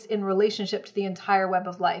place in relationship to the entire web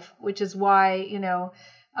of life, which is why,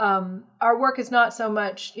 our work is not so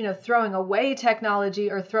much, throwing away technology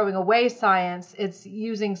or throwing away science. It's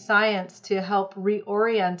using science to help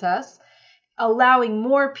reorient us, allowing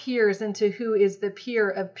more peers into who is the peer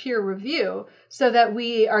of peer review, so that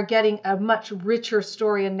we are getting a much richer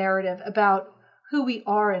story and narrative about who we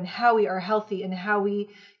are and how we are healthy and how we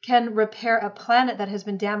can repair a planet that has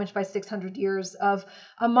been damaged by 600 years of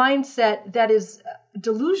a mindset that is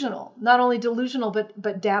delusional, not only delusional,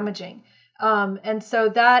 but damaging. And so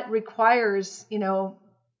that requires,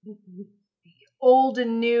 old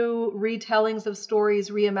and new retellings of stories,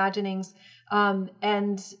 reimaginings,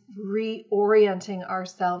 and reorienting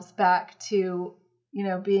ourselves back to,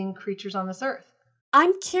 being creatures on this earth.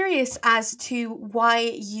 I'm curious as to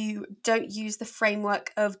why you don't use the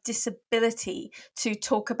framework of disability to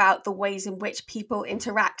talk about the ways in which people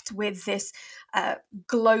interact with this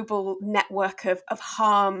global network of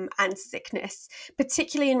harm and sickness,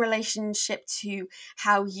 particularly in relationship to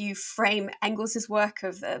how you frame Engels's work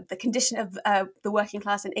of the condition of the working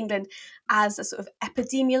class in England as a sort of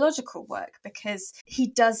epidemiological work, because he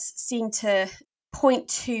does seem to point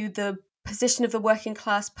to the position of the working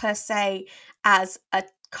class per se as a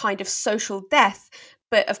kind of social death.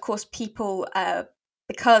 But of course, people,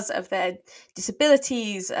 because of their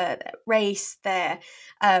disabilities, their race, their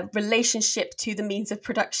relationship to the means of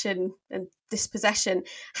production and dispossession,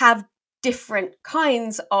 have different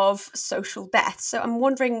kinds of social death. So I'm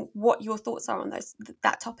wondering what your thoughts are on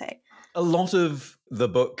that topic. A lot of the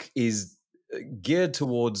book is geared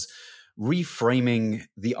towards reframing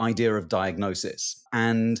the idea of diagnosis,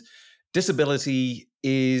 and disability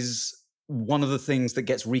is one of the things that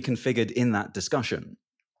gets reconfigured in that discussion.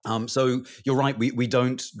 So you're right, we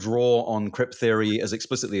don't draw on crip theory as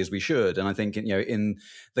explicitly as we should. And I think, in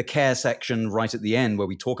the care section right at the end, where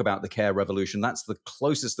we talk about the care revolution, that's the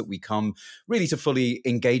closest that we come really to fully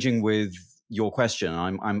engaging with your question.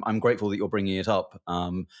 I'm grateful that you're bringing it up.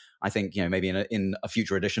 I think, maybe in a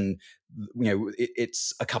future edition,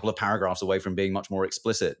 it's a couple of paragraphs away from being much more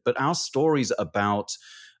explicit. But our stories about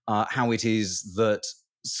how it is that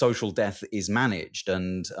social death is managed,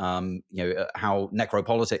 and how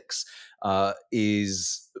necropolitics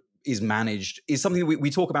is managed, is something that we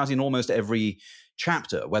talk about in almost every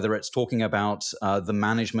chapter, whether it's talking about the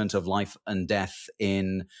management of life and death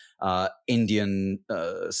in Indian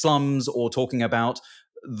slums, or talking about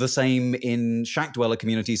the same in shack dweller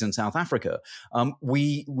communities in South Africa.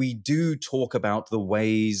 We do talk about the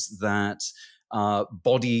ways that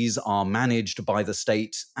bodies are managed by the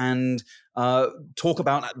state, and talk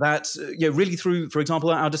about that really through, for example,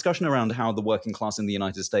 our discussion around how the working class in the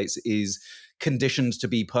United States is conditioned to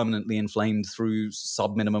be permanently inflamed through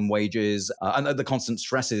sub-minimum wages and the constant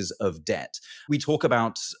stresses of debt. We talk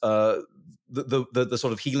about the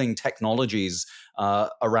sort of healing technologies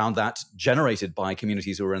around that generated by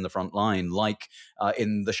communities who are in the front line, like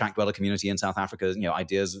in the shack dweller community in South Africa.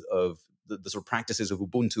 Ideas of the sort of practices of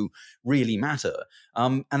Ubuntu really matter,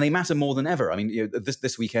 and they matter more than ever. I mean,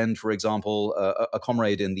 this weekend, for example, a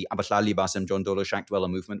comrade in the Abahlali Basemjondolo shack dweller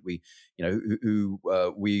movement, who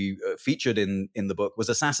we featured in the book, was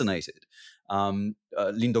assassinated. Lindo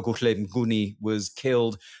Guhle Mguni was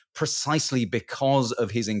killed precisely because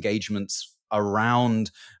of his engagements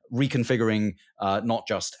around reconfiguring not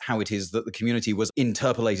just how it is that the community was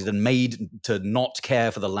interpolated and made to not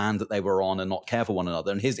care for the land that they were on and not care for one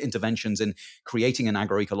another, and his interventions in creating an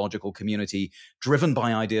agroecological community driven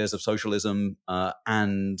by ideas of socialism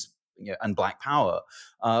and and Black Power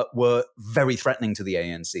were very threatening to the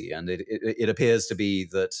ANC. And it appears to be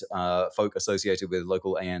that folk associated with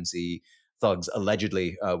local ANC thugs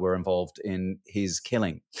allegedly were involved in his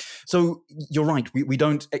killing. So you're right. We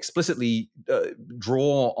don't explicitly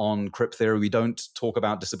draw on crip theory. We don't talk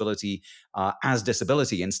about disability as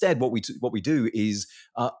disability. Instead, what we do is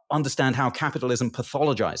understand how capitalism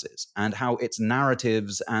pathologizes and how its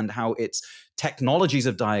narratives and how its technologies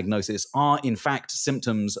of diagnosis are in fact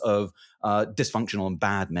symptoms of dysfunctional and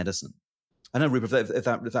bad medicine. I don't know, Rupa, if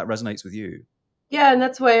that resonates with you. Yeah, and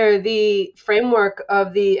that's where the framework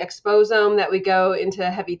of the exposome that we go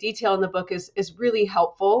into heavy detail in the book is really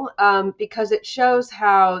helpful, because it shows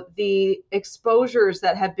how the exposures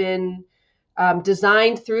that have been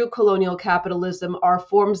designed through colonial capitalism are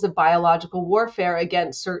forms of biological warfare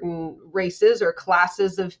against certain races or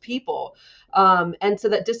classes of people. And so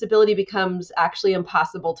that disability becomes actually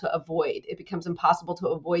impossible to avoid. It becomes impossible to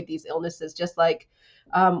avoid these illnesses, just like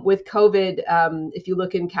with COVID. If you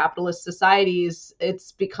look in capitalist societies,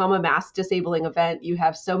 it's become a mass disabling event. You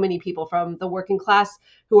have so many people from the working class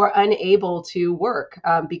who are unable to work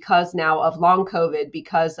because now of long COVID,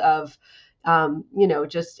 because of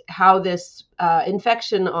just how this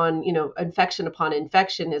infection upon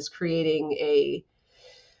infection is creating a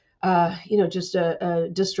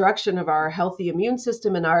destruction of our healthy immune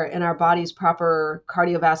system and our body's proper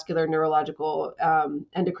cardiovascular, neurological,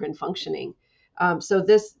 endocrine functioning. So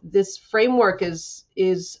this framework is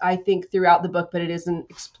I think throughout the book, but it isn't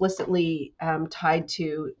explicitly tied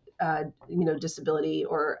to disability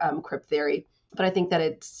or crip theory. But I think that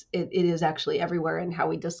it is actually everywhere in how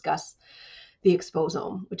we discuss the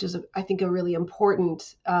exposome, which is I think a really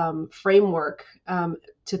important framework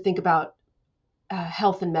to think about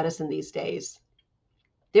health and medicine these days.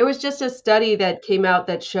 There was just a study that came out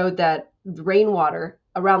that showed that rainwater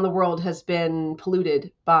around the world has been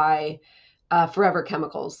polluted by forever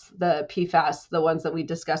chemicals, the PFAS, the ones that we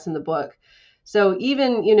discuss in the book. So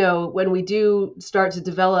even, when we do start to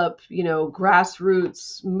develop,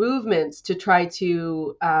 grassroots movements to try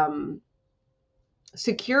to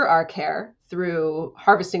secure our care through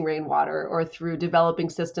harvesting rainwater or through developing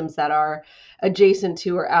systems that are adjacent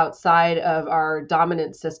to or outside of our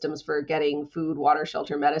dominant systems for getting food, water,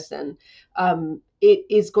 shelter, medicine, it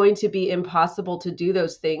is going to be impossible to do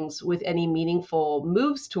those things with any meaningful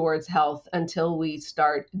moves towards health until we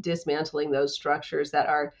start dismantling those structures that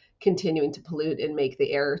are continuing to pollute and make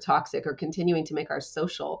the air toxic or continuing to make our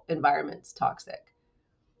social environments toxic.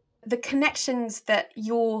 The connections that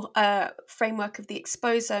your framework of the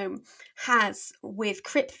exposome has with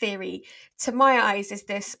crip theory, to my eyes, is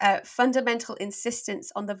this fundamental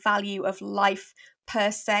insistence on the value of life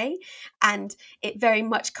per se, and it very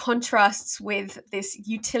much contrasts with this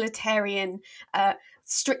utilitarian,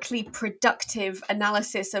 strictly productive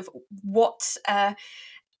analysis of what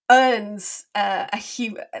earns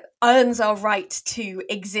our right to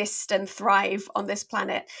exist and thrive on this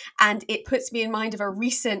planet. And it puts me in mind of a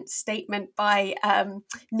recent statement by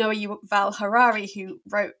Noah Yuval Harari, who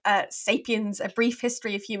wrote Sapiens, A Brief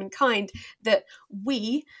History of Humankind, that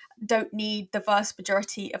we don't need the vast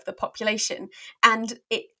majority of the population. And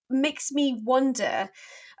it makes me wonder,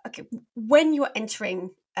 okay, when you're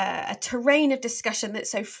entering a terrain of discussion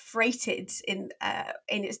that's so freighted in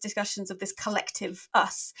its discussions of this collective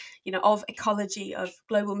us, of ecology, of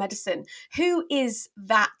global medicine, who is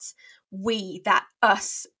that we, that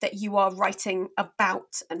us that you are writing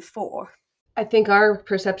about and for? I think our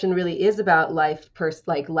perception really is about life,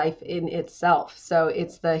 life in itself. So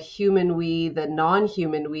it's the human we, the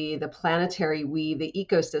non-human we, the planetary we, the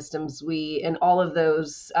ecosystems we, and all of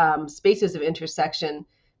those spaces of intersection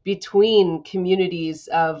between communities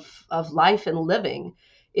of life and living.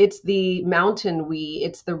 It's the mountain we,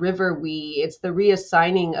 it's the river we, it's the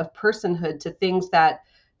reassigning of personhood to things that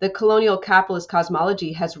the colonial capitalist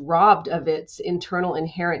cosmology has robbed of its internal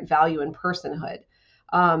inherent value and personhood.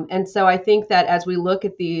 And so I think that as we look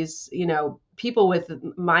at these, people with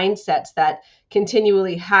mindsets that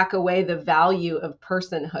continually hack away the value of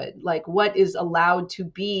personhood, like what is allowed to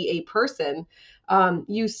be a person,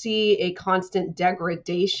 you see a constant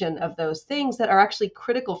degradation of those things that are actually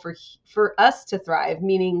critical for us to thrive,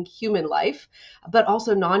 meaning human life, but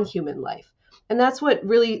also non-human life. And that's what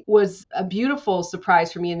really was a beautiful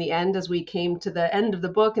surprise for me in the end, as we came to the end of the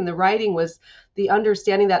book and the writing, was the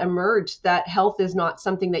understanding that emerged that health is not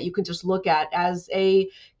something that you can just look at as a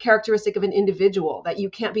characteristic of an individual, that you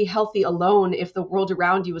can't be healthy alone if the world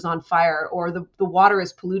around you is on fire or the water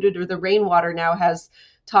is polluted or the rainwater now has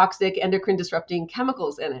toxic endocrine disrupting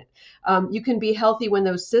chemicals in it. You can be healthy when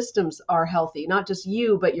those systems are healthy, not just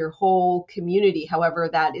you, but your whole community, however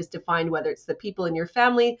that is defined, whether it's the people in your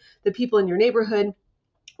family, the people in your neighborhood,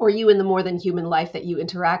 or you in the more than human life that you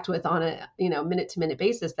interact with on a minute to minute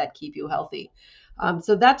basis that keep you healthy.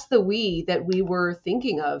 So that's the we that we were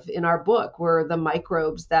thinking of in our book, were the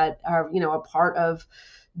microbes that are a part of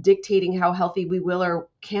dictating how healthy we will or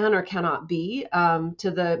cannot be,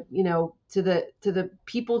 to the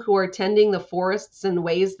people who are tending the forests in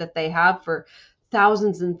ways that they have for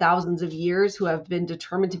thousands and thousands of years, who have been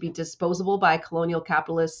determined to be disposable by colonial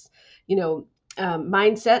capitalists,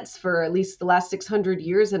 mindsets for at least the last 600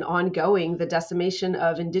 years and ongoing. The decimation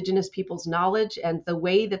of indigenous people's knowledge and the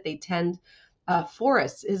way that they tend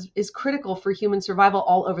forests is critical for human survival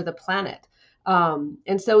all over the planet.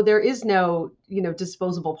 And so there is no,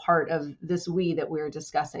 disposable part of this we that we're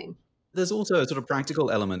discussing. There's also a sort of practical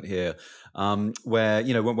element here, where,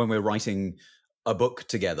 when we're writing a book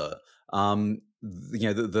together,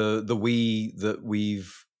 the we that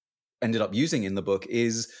we've ended up using in the book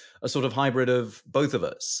is a sort of hybrid of both of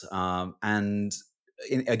us. And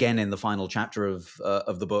again, in the final chapter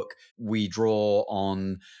of the book, we draw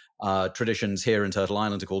on traditions here in Turtle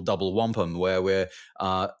Island called double wampum, where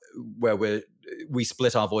we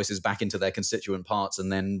split our voices back into their constituent parts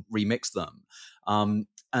and then remix them.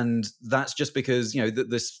 And that's just because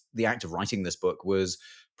the act of writing this book was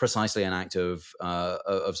precisely an act of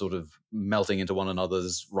sort of melting into one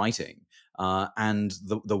another's writing. And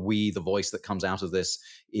the voice that comes out of this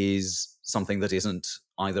is something that isn't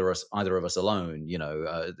either of us alone.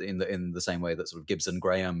 In the same way that sort of Gibbs and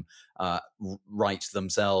Graham write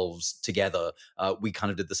themselves together, we kind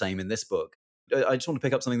of did the same in this book. I just want to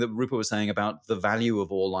pick up something that Rupa was saying about the value of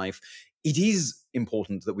all life. It is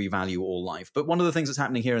important that we value all life. But one of the things that's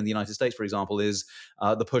happening here in the United States, for example, is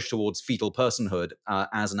the push towards fetal personhood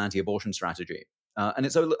as an anti-abortion strategy. And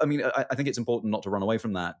it's, I think it's important not to run away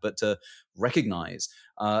from that, but to recognize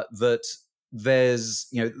that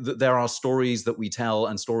there are stories that we tell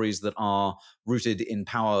and stories that are rooted in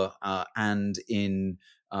power and in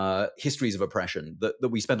histories of oppression that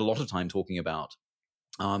we spend a lot of time talking about.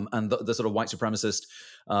 And the sort of white supremacist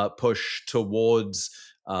push towards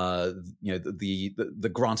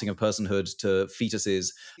the granting of personhood to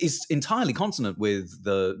fetuses is entirely consonant with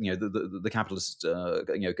the capitalist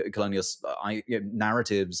colonialist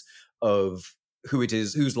narratives of who it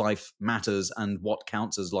is, whose life matters, and what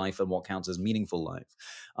counts as life and what counts as meaningful life.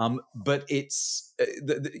 But it's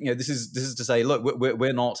this is to say, look,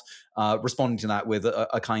 we're not responding to that with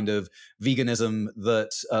a kind of veganism that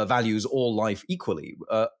values all life equally.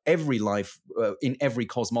 Every life in every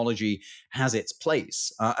cosmology has its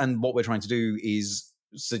place, and what we're trying to do is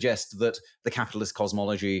suggest that the capitalist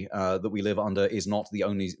cosmology that we live under is not the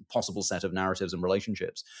only possible set of narratives and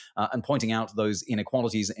relationships, and pointing out those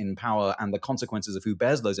inequalities in power and the consequences of who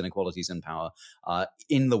bears those inequalities in power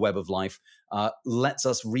in the web of life lets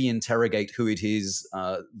us reinterrogate who it is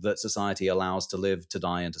that society allows to live, to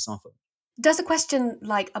die, and to suffer. Does a question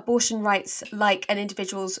like abortion rights, like an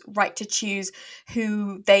individual's right to choose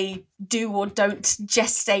who they do or don't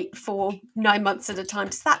gestate for 9 months at a time,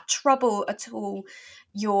 does that trouble at all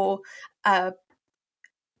your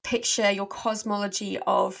picture, your cosmology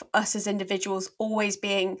of us as individuals always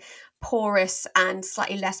being porous and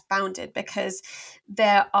slightly less bounded? Because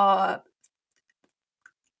there are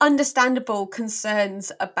understandable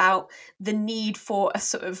concerns about the need for a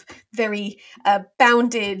sort of very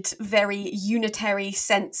bounded, very unitary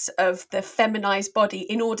sense of the feminized body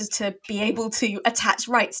in order to be able to attach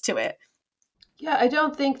rights to it. Yeah, I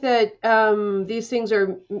don't think that these things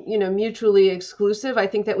are, mutually exclusive. I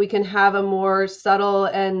think that we can have a more subtle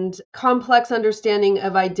and complex understanding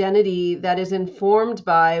of identity that is informed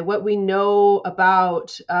by what we know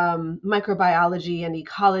about microbiology and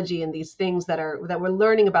ecology and these things that we're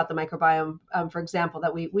learning about the microbiome. For example,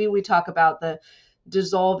 that we talk about the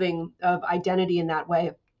dissolving of identity in that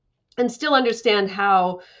way, and still understand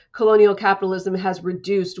how colonial capitalism has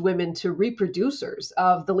reduced women to reproducers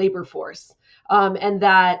of the labor force. And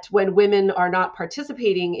that when women are not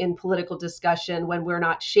participating in political discussion, when we're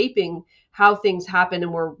not shaping how things happen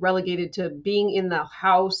and we're relegated to being in the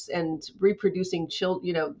house and reproducing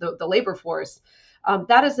the labor force,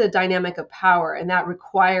 that is a dynamic of power, and that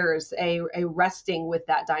requires a resting with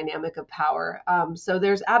that dynamic of power. So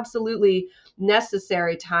there's absolutely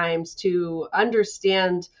necessary times to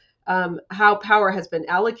understand how power has been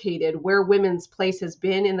allocated, where women's place has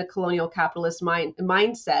been in the colonial capitalist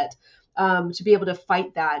mindset, to be able to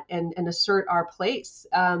fight that and assert our place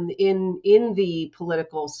in the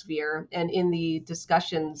political sphere and in the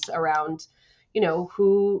discussions around,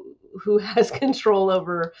 who has control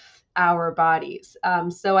over our bodies.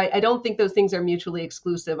 So I don't think those things are mutually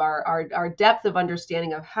exclusive. Our depth of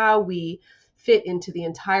understanding of how we fit into the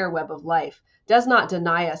entire web of life does not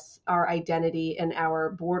deny us our identity and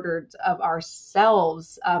our borders of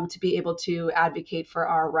ourselves, to be able to advocate for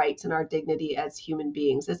our rights and our dignity as human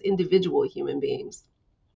beings, as individual human beings.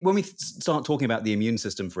 When we start talking about the immune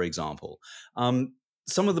system, for example,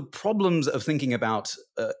 some of the problems of thinking about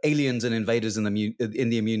aliens and invaders in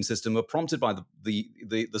the immune system are prompted by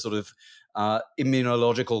the sort of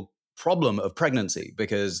immunological problem of pregnancy,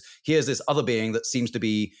 because here's this other being that seems to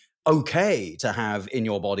be okay to have in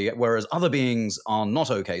your body, whereas other beings are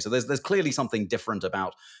not okay. So there's clearly something different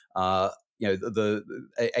about a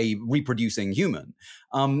reproducing human,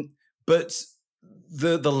 but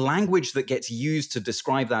the language that gets used to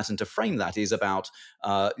describe that and to frame that is about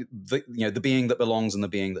the being that belongs and the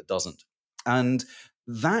being that doesn't. And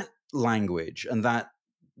that language and that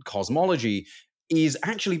cosmology is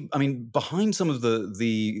actually, behind some of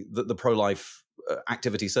the pro-life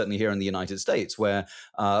activity, certainly here in the United States, where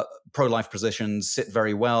pro-life positions sit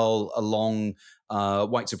very well along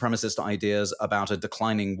white supremacist ideas about a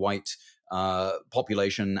declining white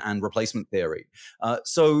population and replacement theory.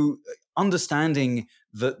 So understanding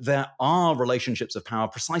that there are relationships of power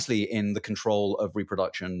precisely in the control of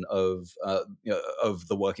reproduction of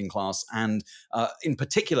the working class, and in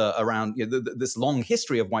particular around this long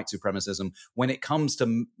history of white supremacism when it comes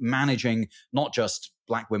to managing not just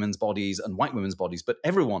Black women's bodies and white women's bodies, but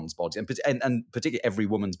everyone's bodies, and particularly every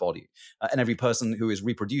woman's body and every person who is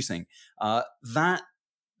reproducing. That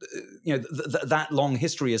long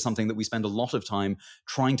history is something that we spend a lot of time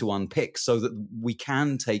trying to unpick, so that we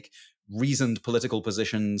can take reasoned political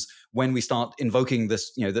positions when we start invoking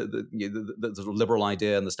this, the sort of liberal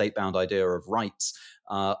idea and the state-bound idea of rights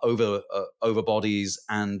over bodies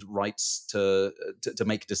and rights to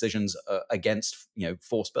make decisions against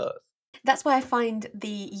forced birth. That's why I find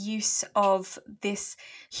the use of this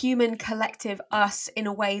human collective us in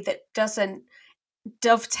a way that doesn't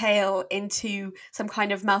dovetail into some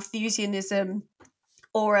kind of Malthusianism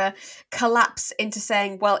or a collapse into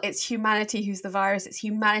saying, well, it's humanity who's the virus, it's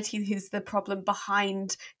humanity who's the problem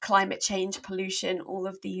behind climate change, pollution, all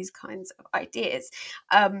of these kinds of ideas.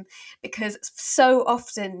 Because so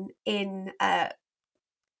often in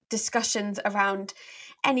discussions around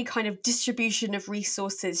any kind of distribution of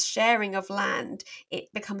resources, sharing of land,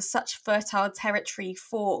 it becomes such fertile territory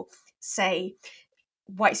for, say,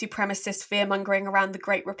 white supremacist fear-mongering around the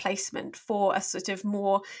Great Replacement, for a sort of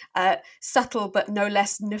more subtle but no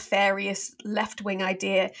less nefarious left-wing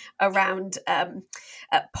idea around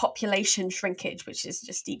population shrinkage, which is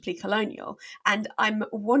just deeply colonial. And I'm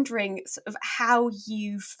wondering sort of how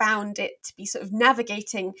you found it to be sort of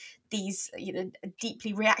navigating these,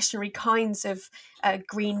 deeply reactionary kinds of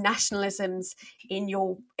green nationalisms in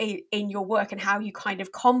your work, and how you kind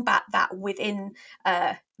of combat that within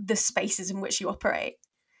the spaces in which you operate.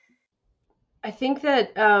 I think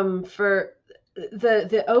that for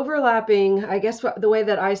the overlapping, I guess the way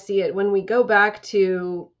that I see it, when we go back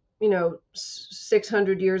to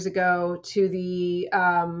 600 years ago, to the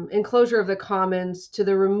enclosure of the commons, to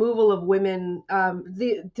the removal of women,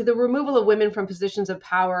 to the removal of women from positions of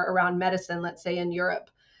power around medicine, let's say in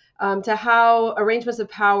Europe, to how arrangements of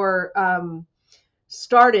power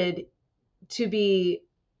started to be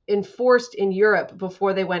enforced in Europe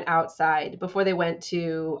before they went outside, before they went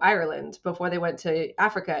to Ireland, before they went to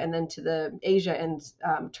Africa, and then to the Asia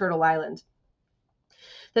and Turtle Island.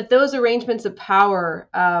 That those arrangements of power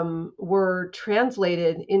were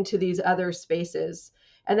translated into these other spaces,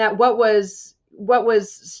 and that what was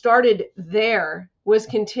started there was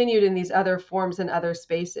continued in these other forms and other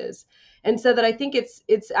spaces. And so that I think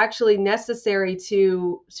it's actually necessary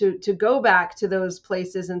to go back to those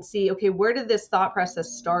places and see, okay, where did this thought process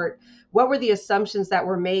start? What were the assumptions that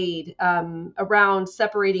were made around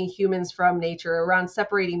separating humans from nature, around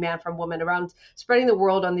separating man from woman, around spreading the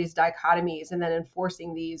world on these dichotomies and then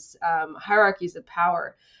enforcing these hierarchies of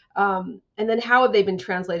power? And then how have they been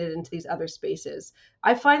translated into these other spaces?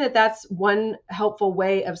 I find that that's one helpful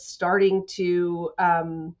way of starting to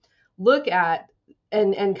look at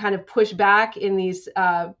and kind of push back in these,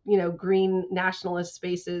 green nationalist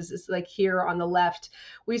spaces. It's like here on the left,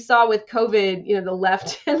 we saw with COVID, the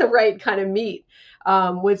left and the right kind of meet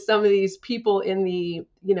with some of these people in the,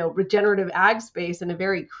 regenerative ag space in a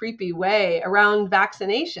very creepy way around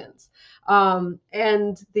vaccinations.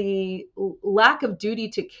 And the lack of duty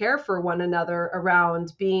to care for one another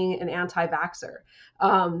around being an anti-vaxxer.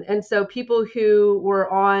 And so people who were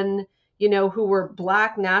on, who were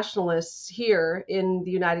Black nationalists here in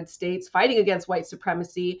the United States fighting against white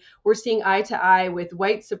supremacy, were seeing eye to eye with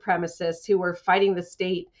white supremacists who were fighting the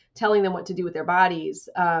state, telling them what to do with their bodies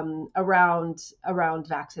around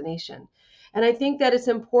vaccination. And I think that it's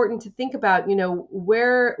important to think about,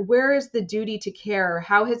 where is the duty to care?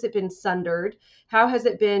 How has it been sundered? How has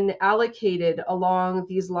it been allocated along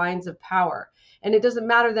these lines of power? And it doesn't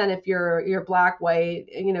matter then if you're Black, white,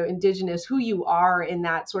 indigenous, who you are in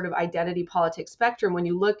that sort of identity politics spectrum. When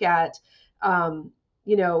you look at,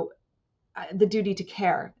 the duty to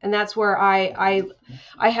care, and that's where I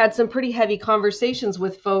had some pretty heavy conversations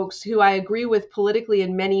with folks who I agree with politically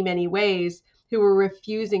in many, many ways, who were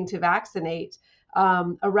refusing to vaccinate,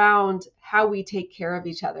 around how we take care of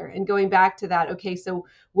each other. And going back to that, okay, so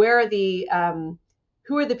where are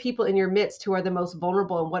who are the people in your midst who are the most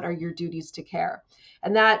vulnerable, and what are your duties to care?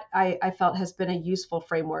 And that I felt has been a useful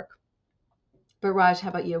framework. But Raj, how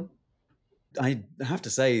about you? I have to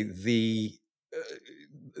say the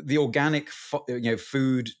organic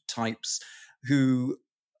food types who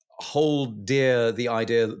hold dear the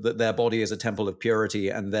idea that their body is a temple of purity,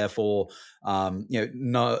 and therefore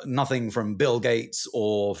nothing from Bill Gates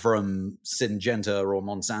or from Syngenta or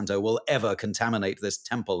Monsanto will ever contaminate this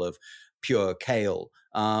temple of pure kale,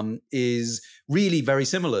 is really very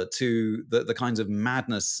similar to the kinds of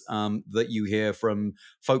madness that you hear from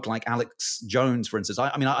folk like Alex Jones, for instance.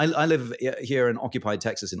 I live here in occupied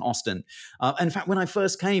Texas in Austin. In fact, when I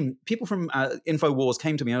first came, people from InfoWars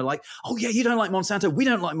came to me and were like, "Oh yeah, you don't like Monsanto? We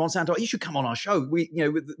don't like Monsanto. You should come on our show. We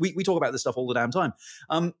talk about this stuff all the damn time."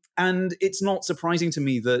 And it's not surprising to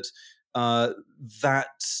me that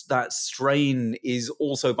that strain is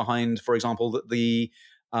also behind, for example, that the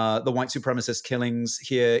white supremacist killings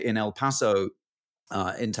here in El Paso,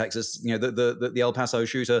 in Texas. The El Paso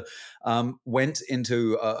shooter went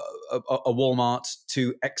into a Walmart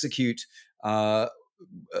to execute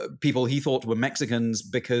people he thought were Mexicans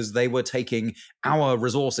because they were taking our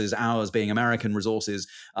resources, ours being American resources,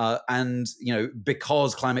 and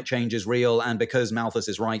because climate change is real and because Malthus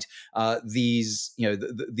is right, these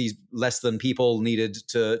less than people needed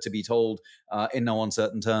to be told in no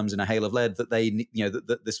uncertain terms in a hail of lead that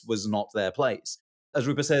that this was not their place. As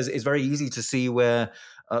Rupa says, it's very easy to see where,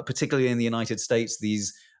 particularly in the United States,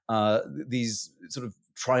 these sort of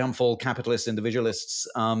triumphal capitalist individualists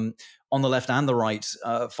on the left and the right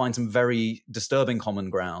find some very disturbing common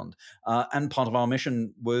ground. And part of our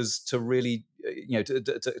mission was to really,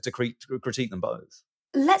 to critique them both.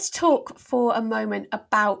 Let's talk for a moment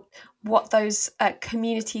about what those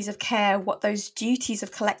communities of care, what those duties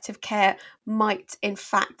of collective care might in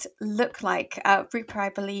fact look like. Rupa, I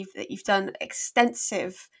believe that you've done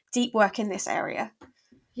extensive, deep work in this area.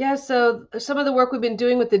 Yeah, so some of the work we've been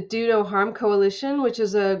doing with the Do No Harm Coalition, which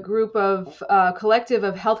is a group of collective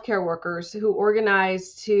of healthcare workers who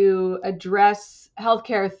organize to address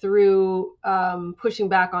healthcare through pushing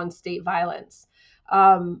back on state violence,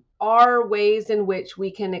 are ways in which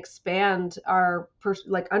we can expand our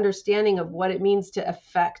understanding of what it means to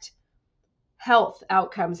affect health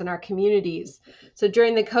outcomes in our communities. So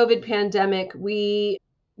during the COVID pandemic, we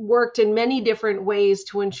worked in many different ways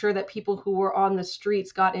to ensure that people who were on the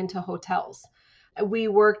streets got into hotels. We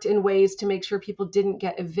worked in ways to make sure people didn't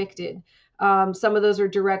get evicted. Some of those are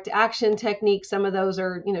direct action techniques. Some of those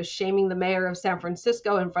are, shaming the mayor of San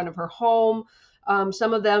Francisco in front of her home.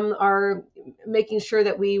 Some of them are making sure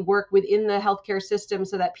that we work within the healthcare system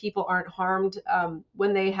so that people aren't harmed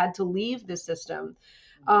when they had to leave the system.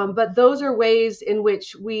 But those are ways in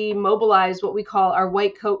which we mobilize what we call our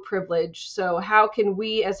white coat privilege. So how can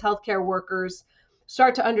we as healthcare workers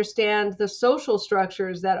start to understand the social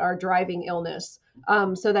structures that are driving illness,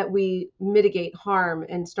 so that we mitigate harm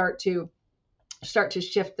and start to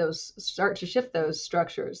shift those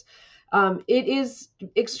structures. It is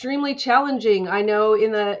extremely challenging. I know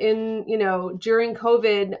during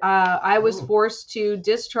COVID, I was forced to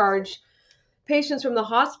discharge patients from the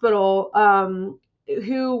hospital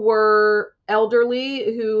who were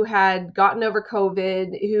elderly, who had gotten over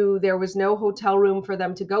COVID, who there was no hotel room for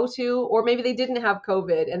them to go to, or maybe they didn't have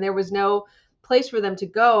COVID and there was no place for them to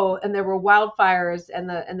go, and there were wildfires, and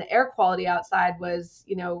the air quality outside was,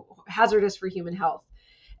 hazardous for human health.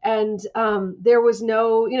 And there was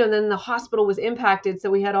no, then the hospital was impacted. So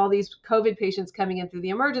we had all these COVID patients coming in through the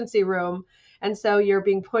emergency room. And so you're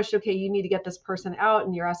being pushed, okay, you need to get this person out,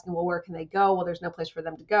 and you're asking, well, where can they go? Well, there's no place for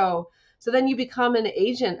them to go. So then you become an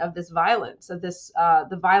agent of this violence, of this,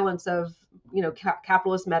 the violence of,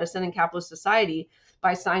 capitalist medicine and capitalist society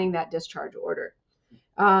by signing that discharge order.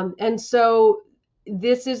 And so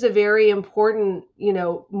this is a very important,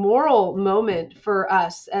 moral moment for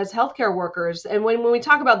us as healthcare workers. And when we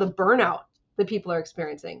talk about the burnout that people are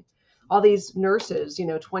experiencing, all these nurses,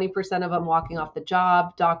 20% of them walking off the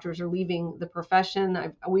job, doctors are leaving the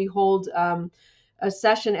profession. We hold a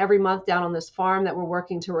session every month down on this farm that we're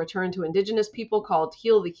working to return to Indigenous people called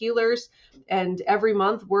Heal the Healers. And every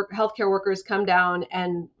month, healthcare workers come down,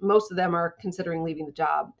 and most of them are considering leaving the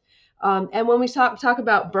job. And when we talk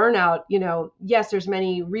about burnout, yes, there's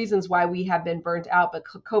many reasons why we have been burnt out, but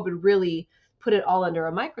COVID really put it all under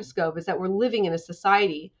a microscope, is that we're living in a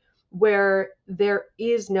society where there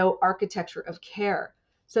is no architecture of care.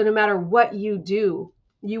 So no matter what you do,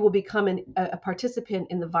 you will become a participant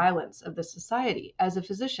in the violence of the society as a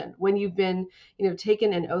physician when you've been,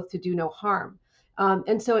 taken an oath to do no harm.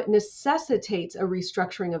 And so it necessitates a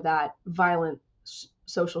restructuring of that violent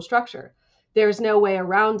social structure. There's no way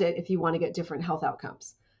around it if you want to get different health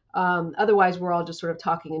outcomes. Otherwise, we're all just sort of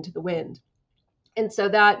talking into the wind. And so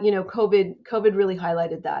that, COVID really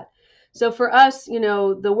highlighted that. So for us,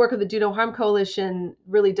 the work of the Do No Harm Coalition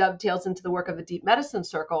really dovetails into the work of the Deep Medicine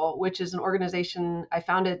Circle, which is an organization I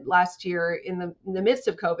founded last year in the midst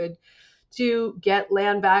of COVID to get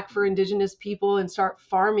land back for Indigenous people and start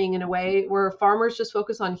farming in a way where farmers just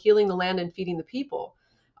focus on healing the land and feeding the people.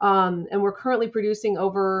 And we're currently producing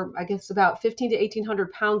over, I guess, about 15 to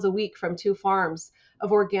 1,800 pounds a week from 2 farms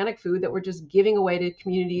of organic food that we're just giving away to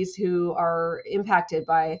communities who are impacted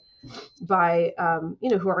by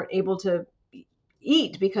who aren't able to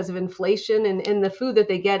eat because of inflation, and the food that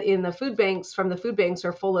they get in the food banks from the food banks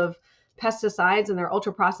are full of pesticides and they're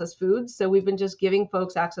ultra processed foods. So we've been just giving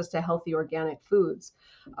folks access to healthy organic foods.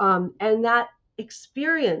 And that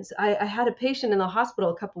experience, I had a patient in the hospital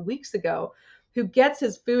a couple weeks ago who gets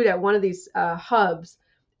his food at one of these hubs.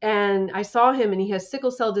 And I saw him, and he has sickle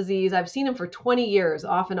cell disease. I've seen him for 20 years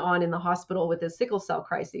off and on in the hospital with his sickle cell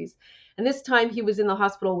crises. And this time he was in the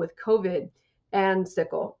hospital with COVID and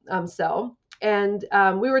sickle cell. And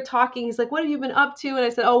we were talking. He's like, "What have you been up to?" And I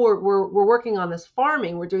said, "Oh, we're working on this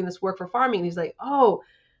farming. We're doing this work for farming." And he's like, "Oh,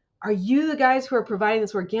 are you the guys who are providing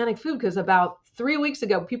this organic food? Because about 3 weeks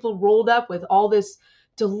ago, people rolled up with all this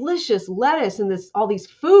delicious lettuce and all these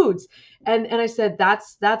foods." And I said,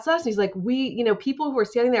 that's us. And he's like, people who were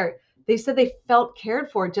standing there, they said they felt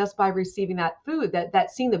cared for just by receiving that food,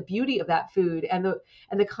 that seeing the beauty of that food and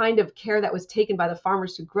the kind of care that was taken by the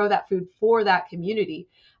farmers to grow that food for that community.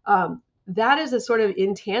 That is a sort of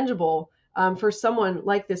intangible for someone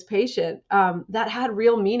like this patient that had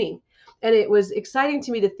real meaning. And it was exciting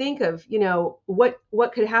to me to think of,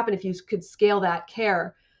 what could happen if you could scale that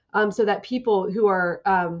care. So that people who are,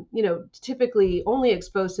 typically only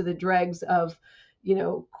exposed to the dregs of,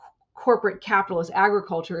 corporate capitalist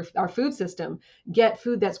agriculture, our food system, get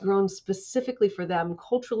food that's grown specifically for them,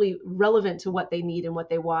 culturally relevant to what they need and what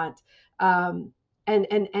they want, and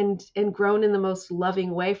grown in the most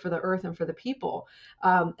loving way for the earth and for the people.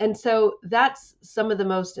 And so that's some of the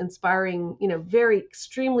most inspiring, very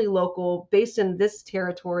extremely local, based in this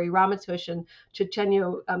territory, Ramaytush and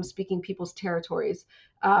Chochenyo speaking people's territories.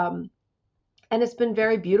 And it's been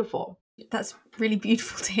very beautiful. That's really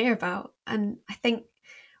beautiful to hear about. And I think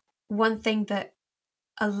one thing that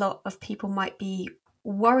a lot of people might be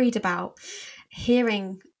worried about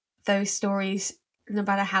hearing those stories, no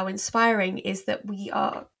matter how inspiring, is that we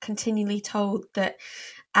are continually told that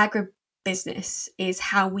agribusiness is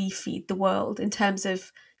how we feed the world in terms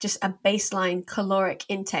of just a baseline caloric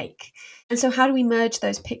intake. And so how do we merge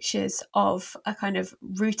those pictures of a kind of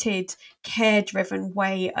rooted, care-driven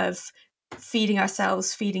way of feeding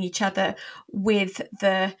ourselves, feeding each other, with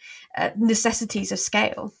the necessities of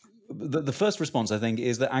scale? The first response, I think,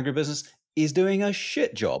 is that agribusiness is doing a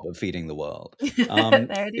shit job of feeding the world. There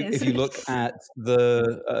it is. If you look at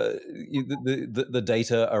the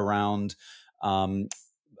data around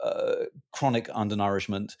chronic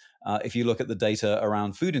undernourishment, if you look at the data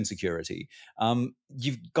around food insecurity,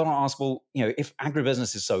 you've got to ask, well, if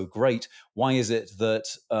agribusiness is so great, why is it that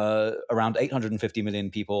around 850 million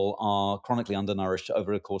people are chronically undernourished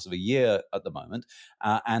over the course of a year at the moment,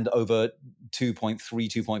 and over 2.3,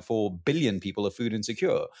 2.4 billion people are food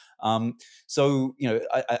insecure? So,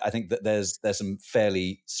 I think that there's some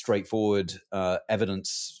fairly straightforward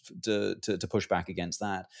evidence to push back against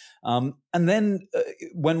that. And then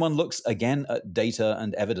when one looks again at data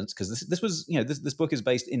and evidence, because this book is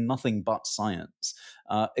based in nothing but science.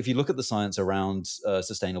 If you look at the science around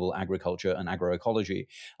sustainable agriculture and agroecology,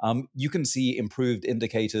 you can see improved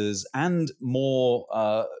indicators and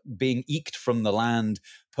more being eked from the land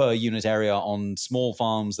per unit area on small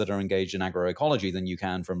farms that are engaged in agroecology than you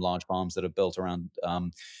can from large farms that are built around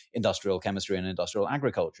industrial chemistry and industrial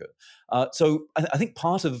agriculture. So I think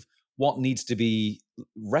part of what needs to be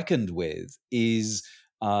reckoned with is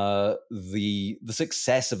the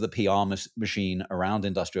success of the PR machine around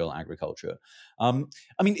industrial agriculture. I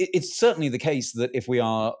mean, it's certainly the case that if we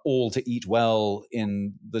are all to eat well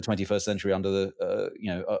in the 21st century under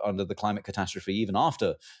the under the climate catastrophe, even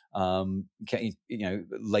after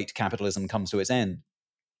late capitalism comes to its end,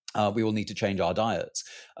 we will need to change our diets.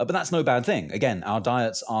 But that's no bad thing. Again, our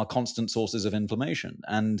diets are constant sources of inflammation.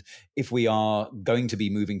 And if we are going to be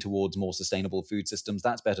moving towards more sustainable food systems,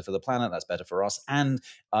 that's better for the planet, that's better for us. And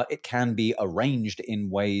it can be arranged in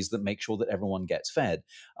ways that make sure that everyone gets fed.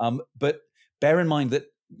 But bear in mind that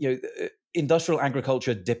industrial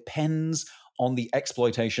agriculture depends on the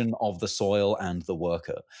exploitation of the soil and the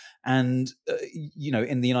worker. And,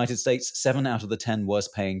 in the United States, 7 out of the 10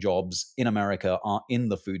 worst paying jobs in America are in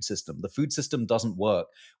the food system. The food system doesn't work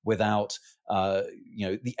without,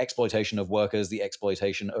 the exploitation of workers, the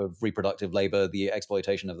exploitation of reproductive labor, the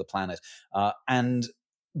exploitation of the planet. And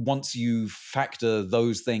once you factor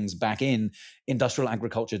those things back in, industrial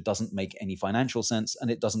agriculture doesn't make any financial sense, and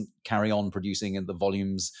it doesn't carry on producing in the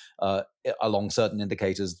volumes along certain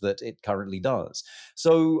indicators that it currently does.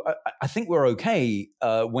 So I think we're okay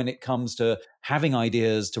when it comes to having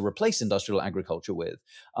ideas to replace industrial agriculture with.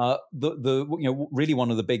 Really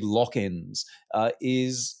one of the big lock-ins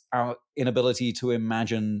is our inability to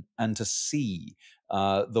imagine and to see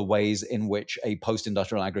the ways in which a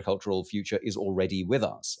post-industrial agricultural future is already with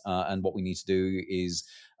us. And what we need to do is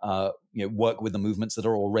work with the movements that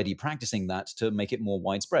are already practicing that to make it more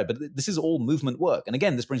widespread. But this is all movement work. And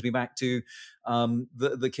again, this brings me back to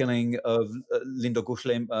the killing of Lindo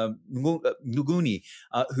Nguni,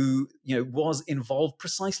 who was involved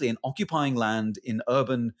precisely in occupying land in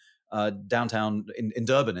urban downtown in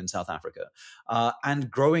Durban in South Africa, and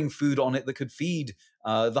growing food on it that could feed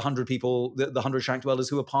the 100 people, the 100 shack dwellers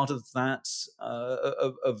who were part of that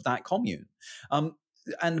commune.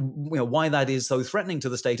 And why that is so threatening to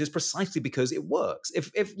the state is precisely because it works.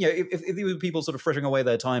 If there were people sort of frittering away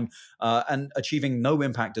their time and achieving no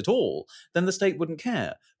impact at all, then the state wouldn't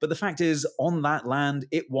care. But the fact is, on that land,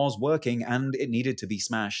 it was working and it needed to be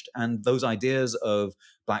smashed. And those ideas of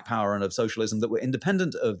Black power and of socialism that were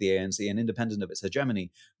independent of the ANC and independent of its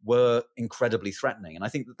hegemony were incredibly threatening. And I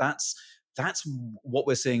think that's what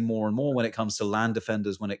we're seeing more and more when it comes to land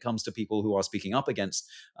defenders, when it comes to people who are speaking up against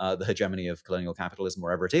the hegemony of colonial capitalism,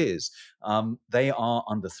 wherever it is. They are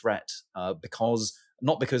under threat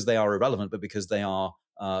not because they are irrelevant, but because they are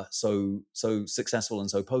so successful and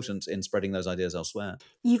so potent in spreading those ideas elsewhere.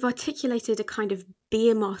 You've articulated a kind of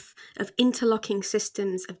behemoth of interlocking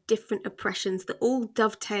systems of different oppressions that all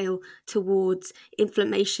dovetail towards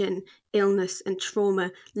inflammation, illness and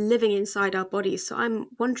trauma living inside our bodies. So I'm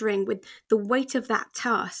wondering, with the weight of that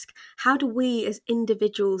task, how do we as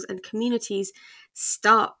individuals and communities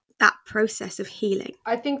start that process of healing?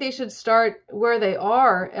 I think they should start where they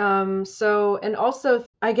are. And also,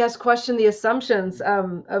 I guess, question the assumptions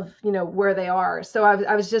of where they are. So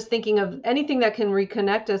I was just thinking of anything that can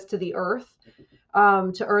reconnect us to the earth,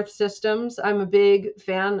 to earth systems. I'm a big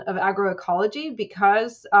fan of agroecology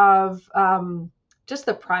because of just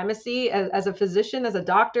the primacy as a physician, as a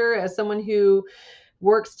doctor, as someone who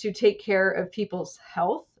works to take care of people's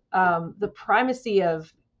health, the primacy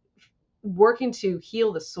of working to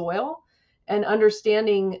heal the soil and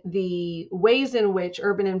understanding the ways in which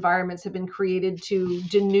urban environments have been created to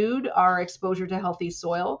denude our exposure to healthy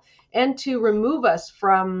soil and to remove us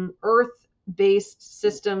from earth-based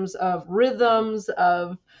systems of rhythms,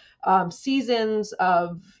 of seasons,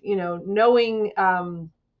 of knowing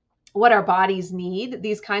what our bodies need.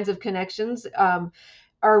 These kinds of connections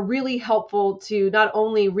are really helpful to not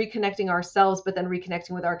only reconnecting ourselves, but then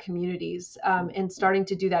reconnecting with our communities and starting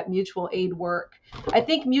to do that mutual aid work. I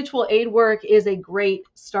think mutual aid work is a great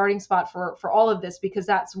starting spot for all of this, because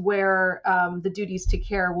that's where the duties to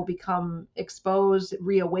care will become exposed,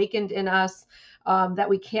 reawakened in us, that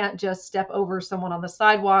we can't just step over someone on the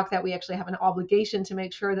sidewalk, that we actually have an obligation to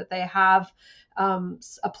make sure that they have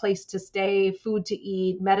a place to stay, food to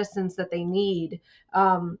eat, medicines that they need.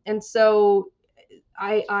 And so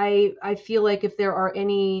I feel like if there are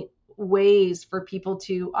any ways for people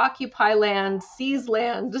to occupy land, seize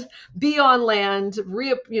land, be on land,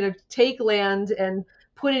 take land and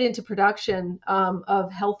put it into production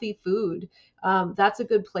of healthy food, that's a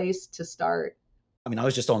good place to start. I mean, I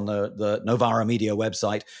was just on the Novara Media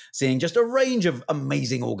website seeing just a range of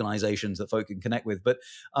amazing organizations that folk can connect with. But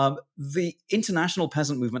the International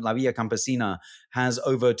Peasant Movement, La Via Campesina, has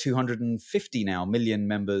over 250 now million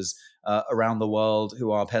members around the world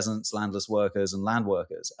who are peasants, landless workers, and land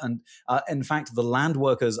workers. And in fact, the Land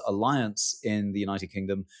Workers Alliance in the United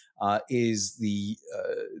Kingdom is the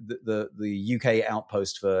UK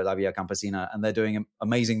outpost for La Via Campesina, and they're doing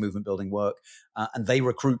amazing movement building work. And they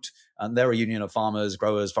recruit, and they're a union of farmers,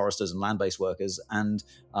 growers, foresters, and land-based workers, and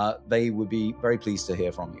they would be very pleased to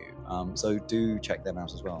hear from you. So do check them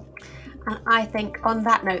out as well. And I think on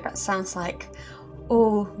that note, that sounds like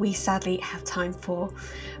all we sadly have time for.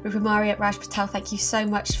 Rupa, Marya, Raj, Patel, thank you so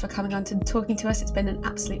much for coming on and talking to us. It's been an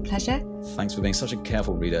absolute pleasure. Thanks for being such a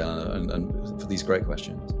careful reader and for these great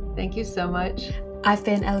questions. Thank you so much. I've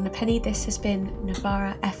been Eleanor Penny. This has been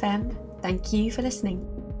Novara FM. Thank you for listening.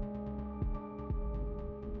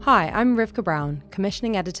 Hi, I'm Rivka Brown,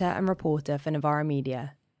 commissioning editor and reporter for Novara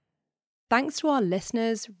Media. Thanks to our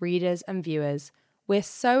listeners, readers and viewers, we're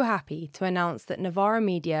so happy to announce that Novara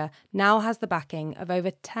Media now has the backing of over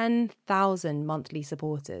 10,000 monthly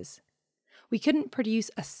supporters. We couldn't produce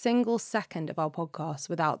a single second of our podcast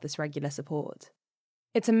without this regular support.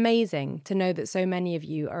 It's amazing to know that so many of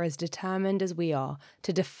you are as determined as we are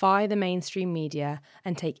to defy the mainstream media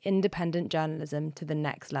and take independent journalism to the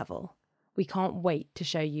next level. We can't wait to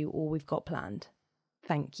show you all we've got planned.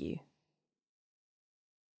 Thank you.